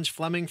could challenge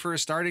Fleming for a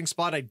starting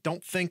spot. I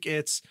don't think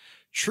it's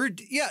true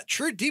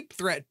deep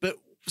threat, but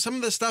some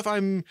of the stuff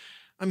I'm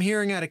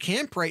hearing out of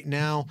camp right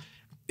now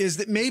is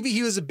that maybe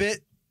he was a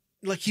bit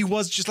like, he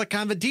was just like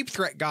kind of a deep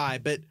threat guy,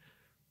 but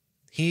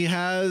he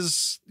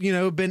has,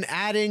 been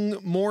adding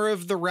more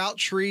of the route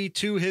tree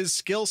to his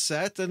skill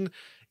set, and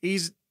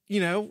he's,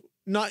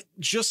 not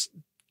just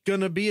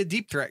going to be a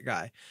deep threat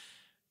guy.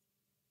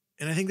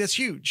 And I think that's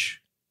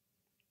huge.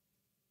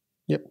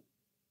 Yep.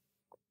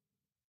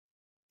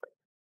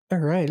 All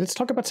right, let's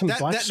talk about some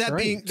black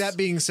stripes. That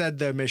being said,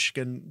 though,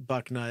 Michigan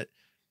Bucknut,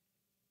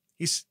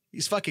 he's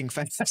fucking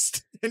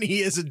fast, and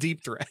he is a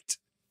deep threat.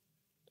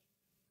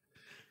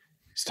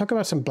 Let's talk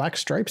about some black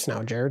stripes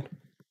now, Jared.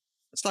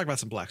 Let's talk about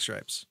some black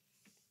stripes.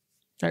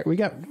 All right,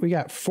 we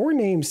got 4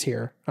 names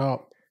here. I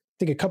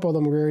think a couple of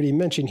them we already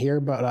mentioned here,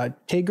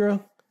 but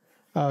Tegra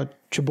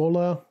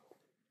Chabola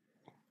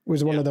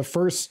was one of the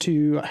first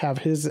to have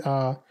his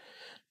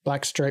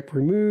black stripe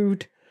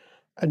removed.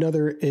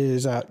 Another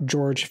is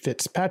George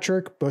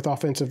Fitzpatrick, both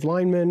offensive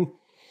linemen.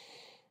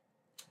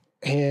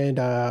 And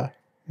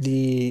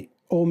the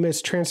Ole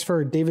Miss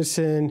transfer,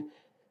 Davison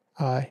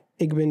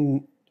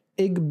Igbinosun,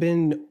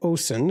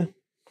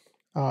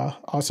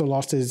 also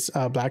lost his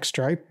black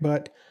stripe,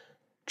 but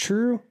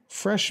true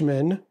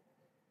freshman.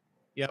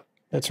 Yep.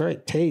 That's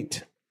right.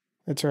 Tate.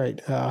 That's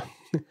right.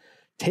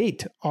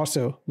 Tate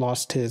also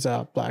lost his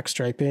black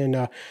stripe.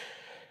 And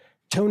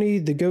Tony,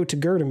 the Go to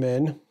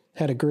Gerdeman,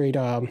 had a great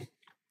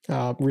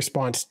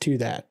response to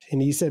that.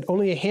 And he said,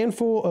 only a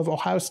handful of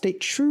Ohio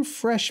State true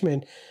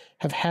freshmen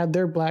have had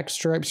their black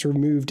stripes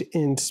removed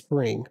in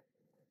spring.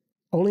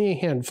 Only a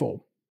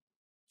handful.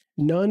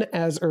 None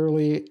as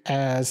early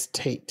as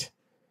Tate.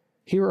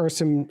 Here are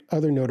some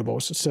other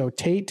notables. So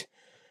Tate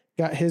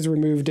got his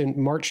removed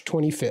in March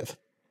 25th.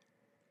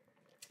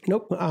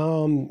 Nope.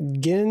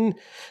 Ginn,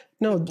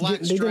 no, they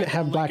didn't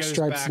have black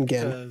stripes in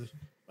Ginn.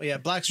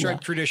 Black stripe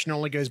tradition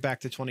only goes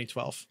back to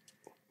 2012.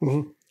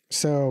 Mm-hmm.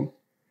 So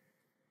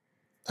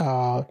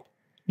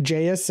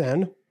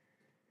JSN,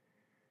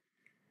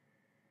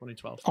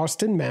 2012.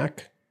 Austin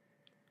Mack,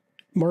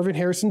 Marvin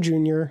Harrison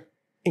Jr.,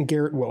 and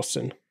Garrett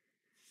Wilson.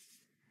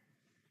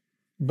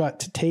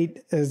 But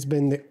Tate has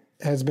been the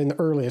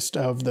earliest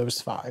of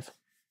those 5.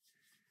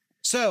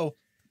 So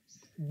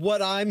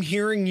what I'm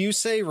hearing you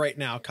say right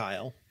now,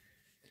 Kyle,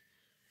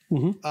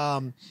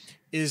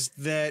 is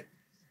that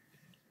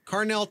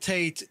Carnell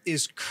Tate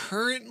is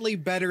currently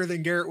better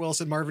than Garrett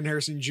Wilson, Marvin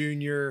Harrison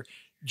Jr.,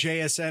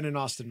 JSN, and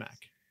Austin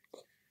Mack.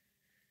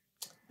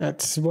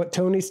 That's what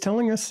Tony's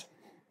telling us.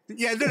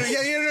 No,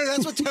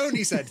 that's what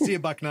Tony said. See you,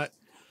 Bucknut.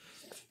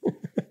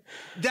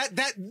 That's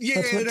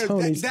what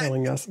Tony's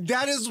telling us.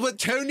 That is what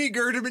Tony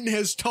Gerdeman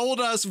has told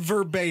us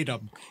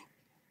verbatim.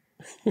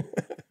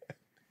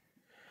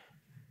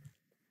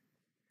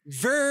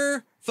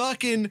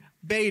 Fucking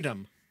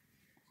batum.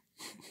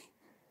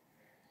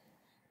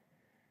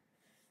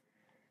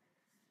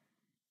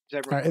 All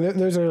right, and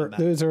those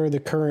are the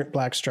current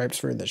black stripes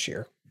for this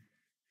year.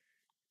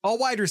 All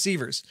wide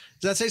receivers.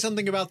 Does that say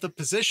something about the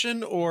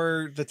position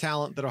or the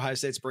talent that Ohio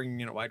State's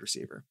bringing in at wide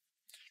receiver?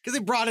 Because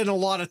they brought in a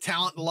lot of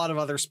talent in a lot of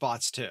other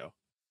spots too.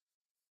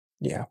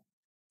 Yeah.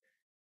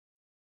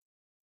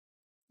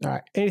 All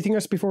right. Anything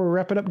else before we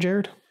wrap it up,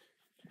 Jared?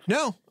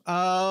 No.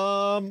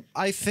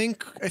 I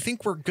think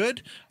we're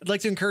good. I'd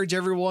like to encourage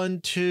everyone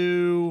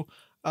to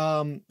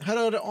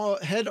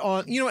head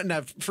on. You know what?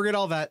 No, forget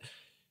all that.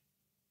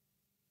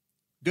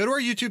 Go to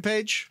our YouTube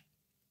page.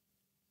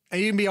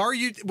 And you can be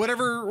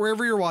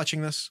wherever you're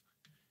watching this.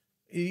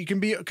 You can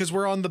be, because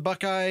we're on the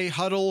Buckeye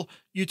Huddle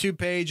YouTube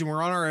page and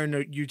we're on our own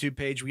YouTube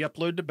page. We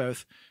upload to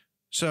both.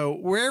 So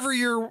wherever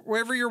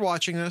you're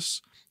watching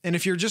this, and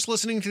if you're just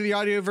listening to the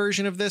audio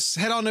version of this,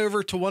 head on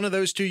over to one of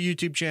those 2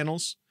 YouTube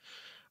channels.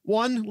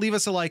 1, leave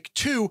us a like.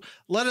 2,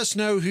 let us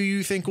know who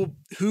you think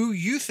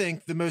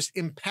the most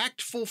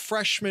impactful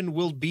freshman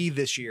will be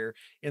this year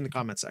in the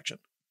comment section.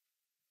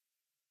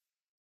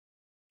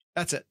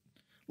 That's it.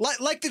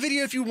 Like the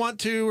video if you want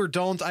to, or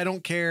don't. I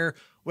don't care.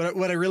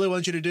 What I really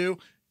want you to do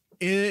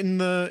in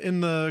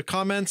the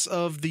comments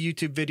of the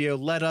YouTube video,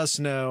 let us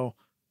know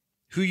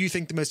who you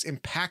think the most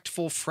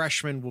impactful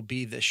freshman will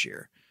be this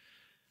year.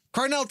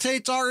 Carnell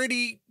Tate's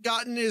already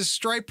gotten his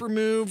stripe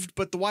removed,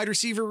 but the wide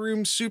receiver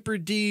room's super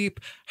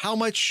deep. How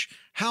much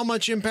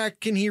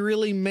impact can he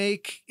really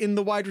make in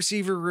the wide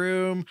receiver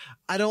room?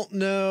 I don't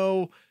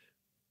know.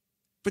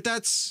 But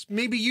that's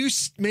maybe you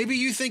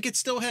think it's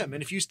still him.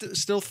 And if you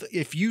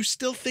if you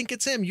still think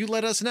it's him, you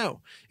let us know.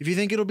 If you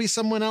think it'll be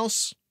someone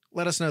else,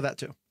 let us know that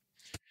too.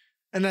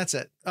 And that's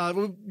it.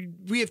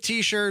 We have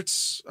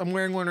t-shirts. I'm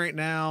wearing one right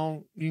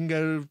now. You can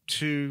go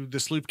to the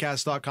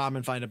sloopcast.com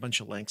and find a bunch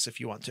of links if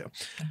you want to.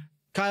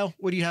 Kyle,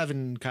 what do you have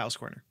in Kyle's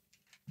corner?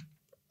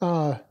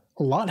 A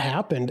lot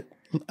happened.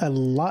 A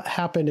lot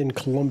happened in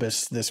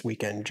Columbus this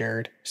weekend,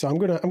 Jared. So I'm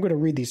gonna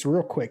read these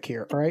real quick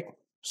here. All right,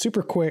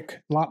 super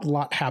quick.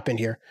 Lot happened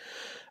here.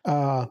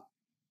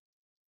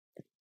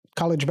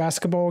 College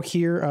basketball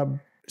here.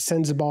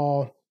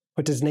 Sensabaugh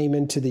put his name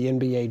into the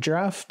NBA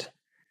draft.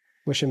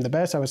 Wish him the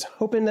best. I was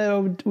hoping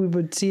that we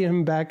would see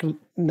him back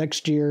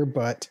next year,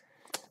 but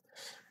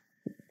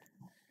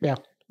yeah,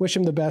 wish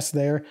him the best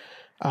there.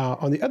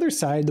 On the other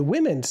side, the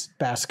women's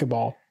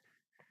basketball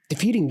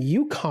defeating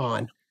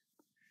UConn.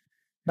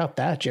 About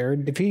that,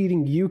 Jared.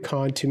 Defeating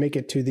UConn to make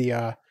it to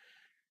the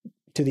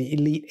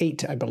Elite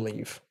Eight, I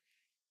believe.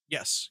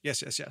 Yes.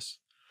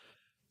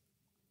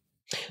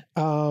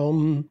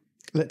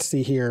 Let's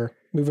see here.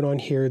 Moving on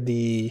here,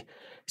 the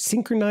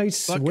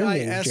synchronized Buckeye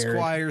swimming.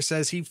 Esquire Jared.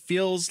 says he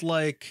feels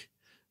like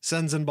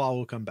Sensabaugh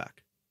will come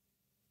back.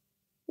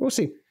 We'll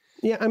see.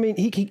 Yeah, I mean,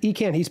 he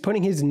can. He's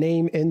putting his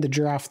name in the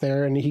draft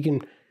there, and he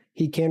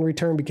can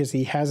return because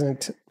he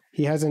hasn't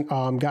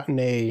gotten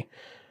a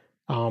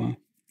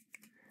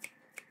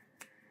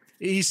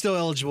He's still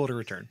eligible to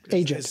return.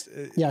 Agent.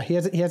 Yeah, he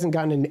hasn't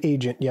gotten an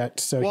agent yet,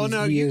 so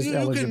he is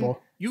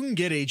eligible. You can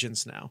get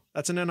agents now.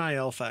 That's an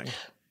NIL thing.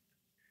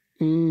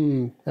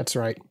 That's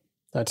right.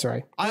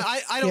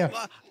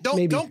 I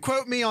don't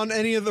quote me on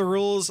any of the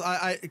rules.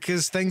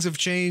 Because things have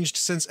changed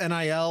since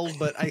NIL,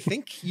 but I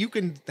think you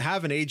can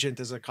have an agent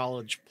as a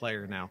college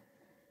player now.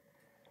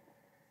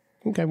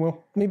 Okay,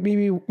 well,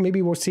 maybe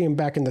we'll see him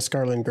back in the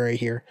Scarlet and Gray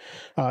here.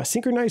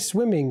 Synchronized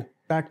swimming,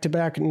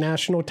 back-to-back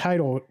national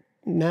titles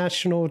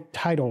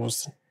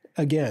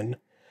again.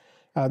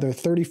 Their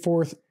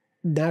 34th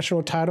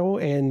national title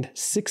and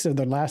 6 of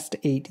the last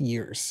 8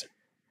 years.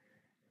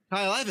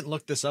 Kyle, I haven't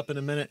looked this up in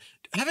a minute.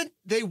 Haven't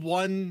they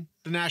won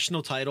the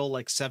national title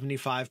like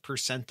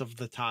 75% of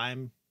the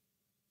time?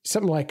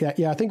 Something like that.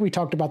 Yeah, I think we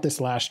talked about this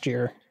last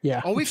year.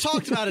 Yeah. Oh, we've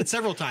talked about it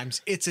several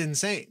times. It's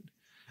insane.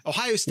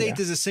 Ohio State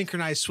is a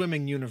synchronized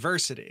swimming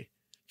university,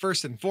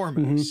 first and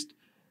foremost.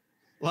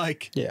 Mm-hmm.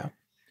 Like, yeah.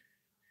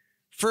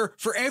 For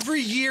every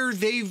year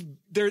maybe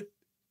the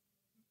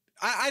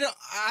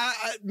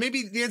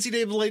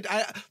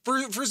NCAA,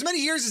 for as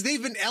many years as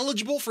they've been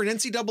eligible for an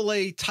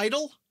NCAA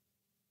title,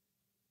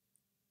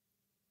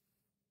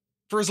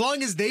 for as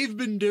long as they've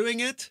been doing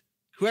it,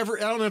 I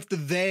don't know if the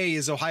they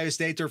is Ohio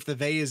State or if the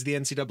they is the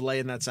NCAA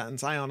in that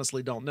sentence. I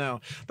honestly don't know.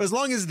 But as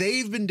long as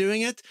they've been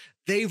doing it,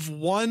 they've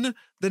won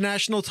the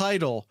national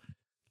title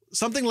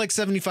something like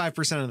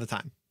 75% of the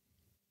time.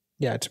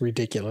 Yeah, it's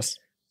ridiculous.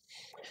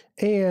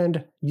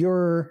 And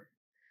your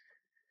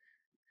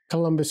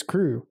Columbus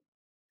Crew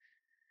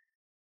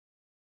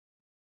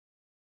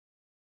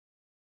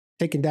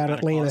taking down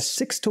Atlanta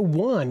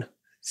 6-1.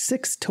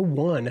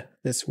 6-1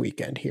 this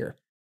weekend here.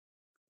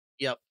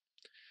 Yep.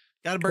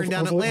 Got to burn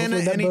down Atlanta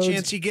any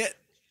chance you get.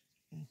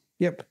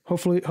 Yep.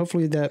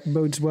 Hopefully that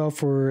bodes well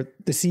for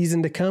the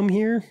season to come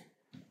here.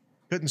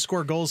 Couldn't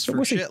score goals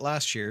for shit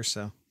last year,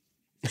 so.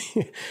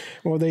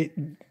 Well,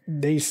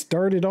 they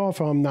started off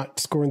not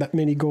scoring that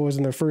many goals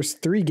in their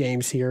first 3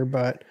 games here,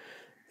 but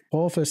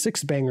off a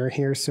 6-banger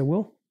here,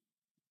 so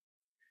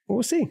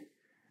we'll see.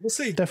 We'll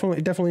see.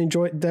 Definitely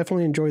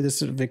enjoy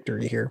this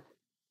victory here.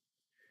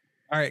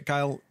 All right,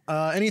 Kyle.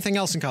 Anything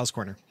else in Kyle's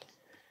corner?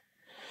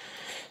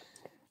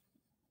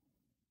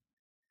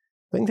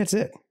 I think that's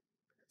it.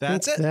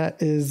 That's it.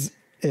 That is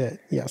it.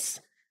 Yes.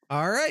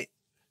 All right.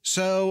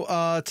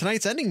 So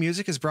tonight's ending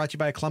music is brought to you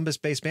by a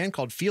Columbus-based band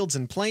called Fields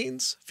and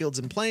Plains.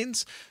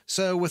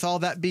 So with all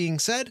that being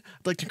said,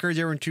 I'd like to encourage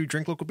everyone to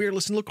drink local beer,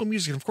 listen to local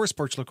music, and of course,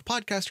 support your local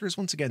podcasters.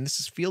 Once again,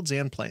 this is Fields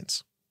and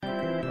Plains.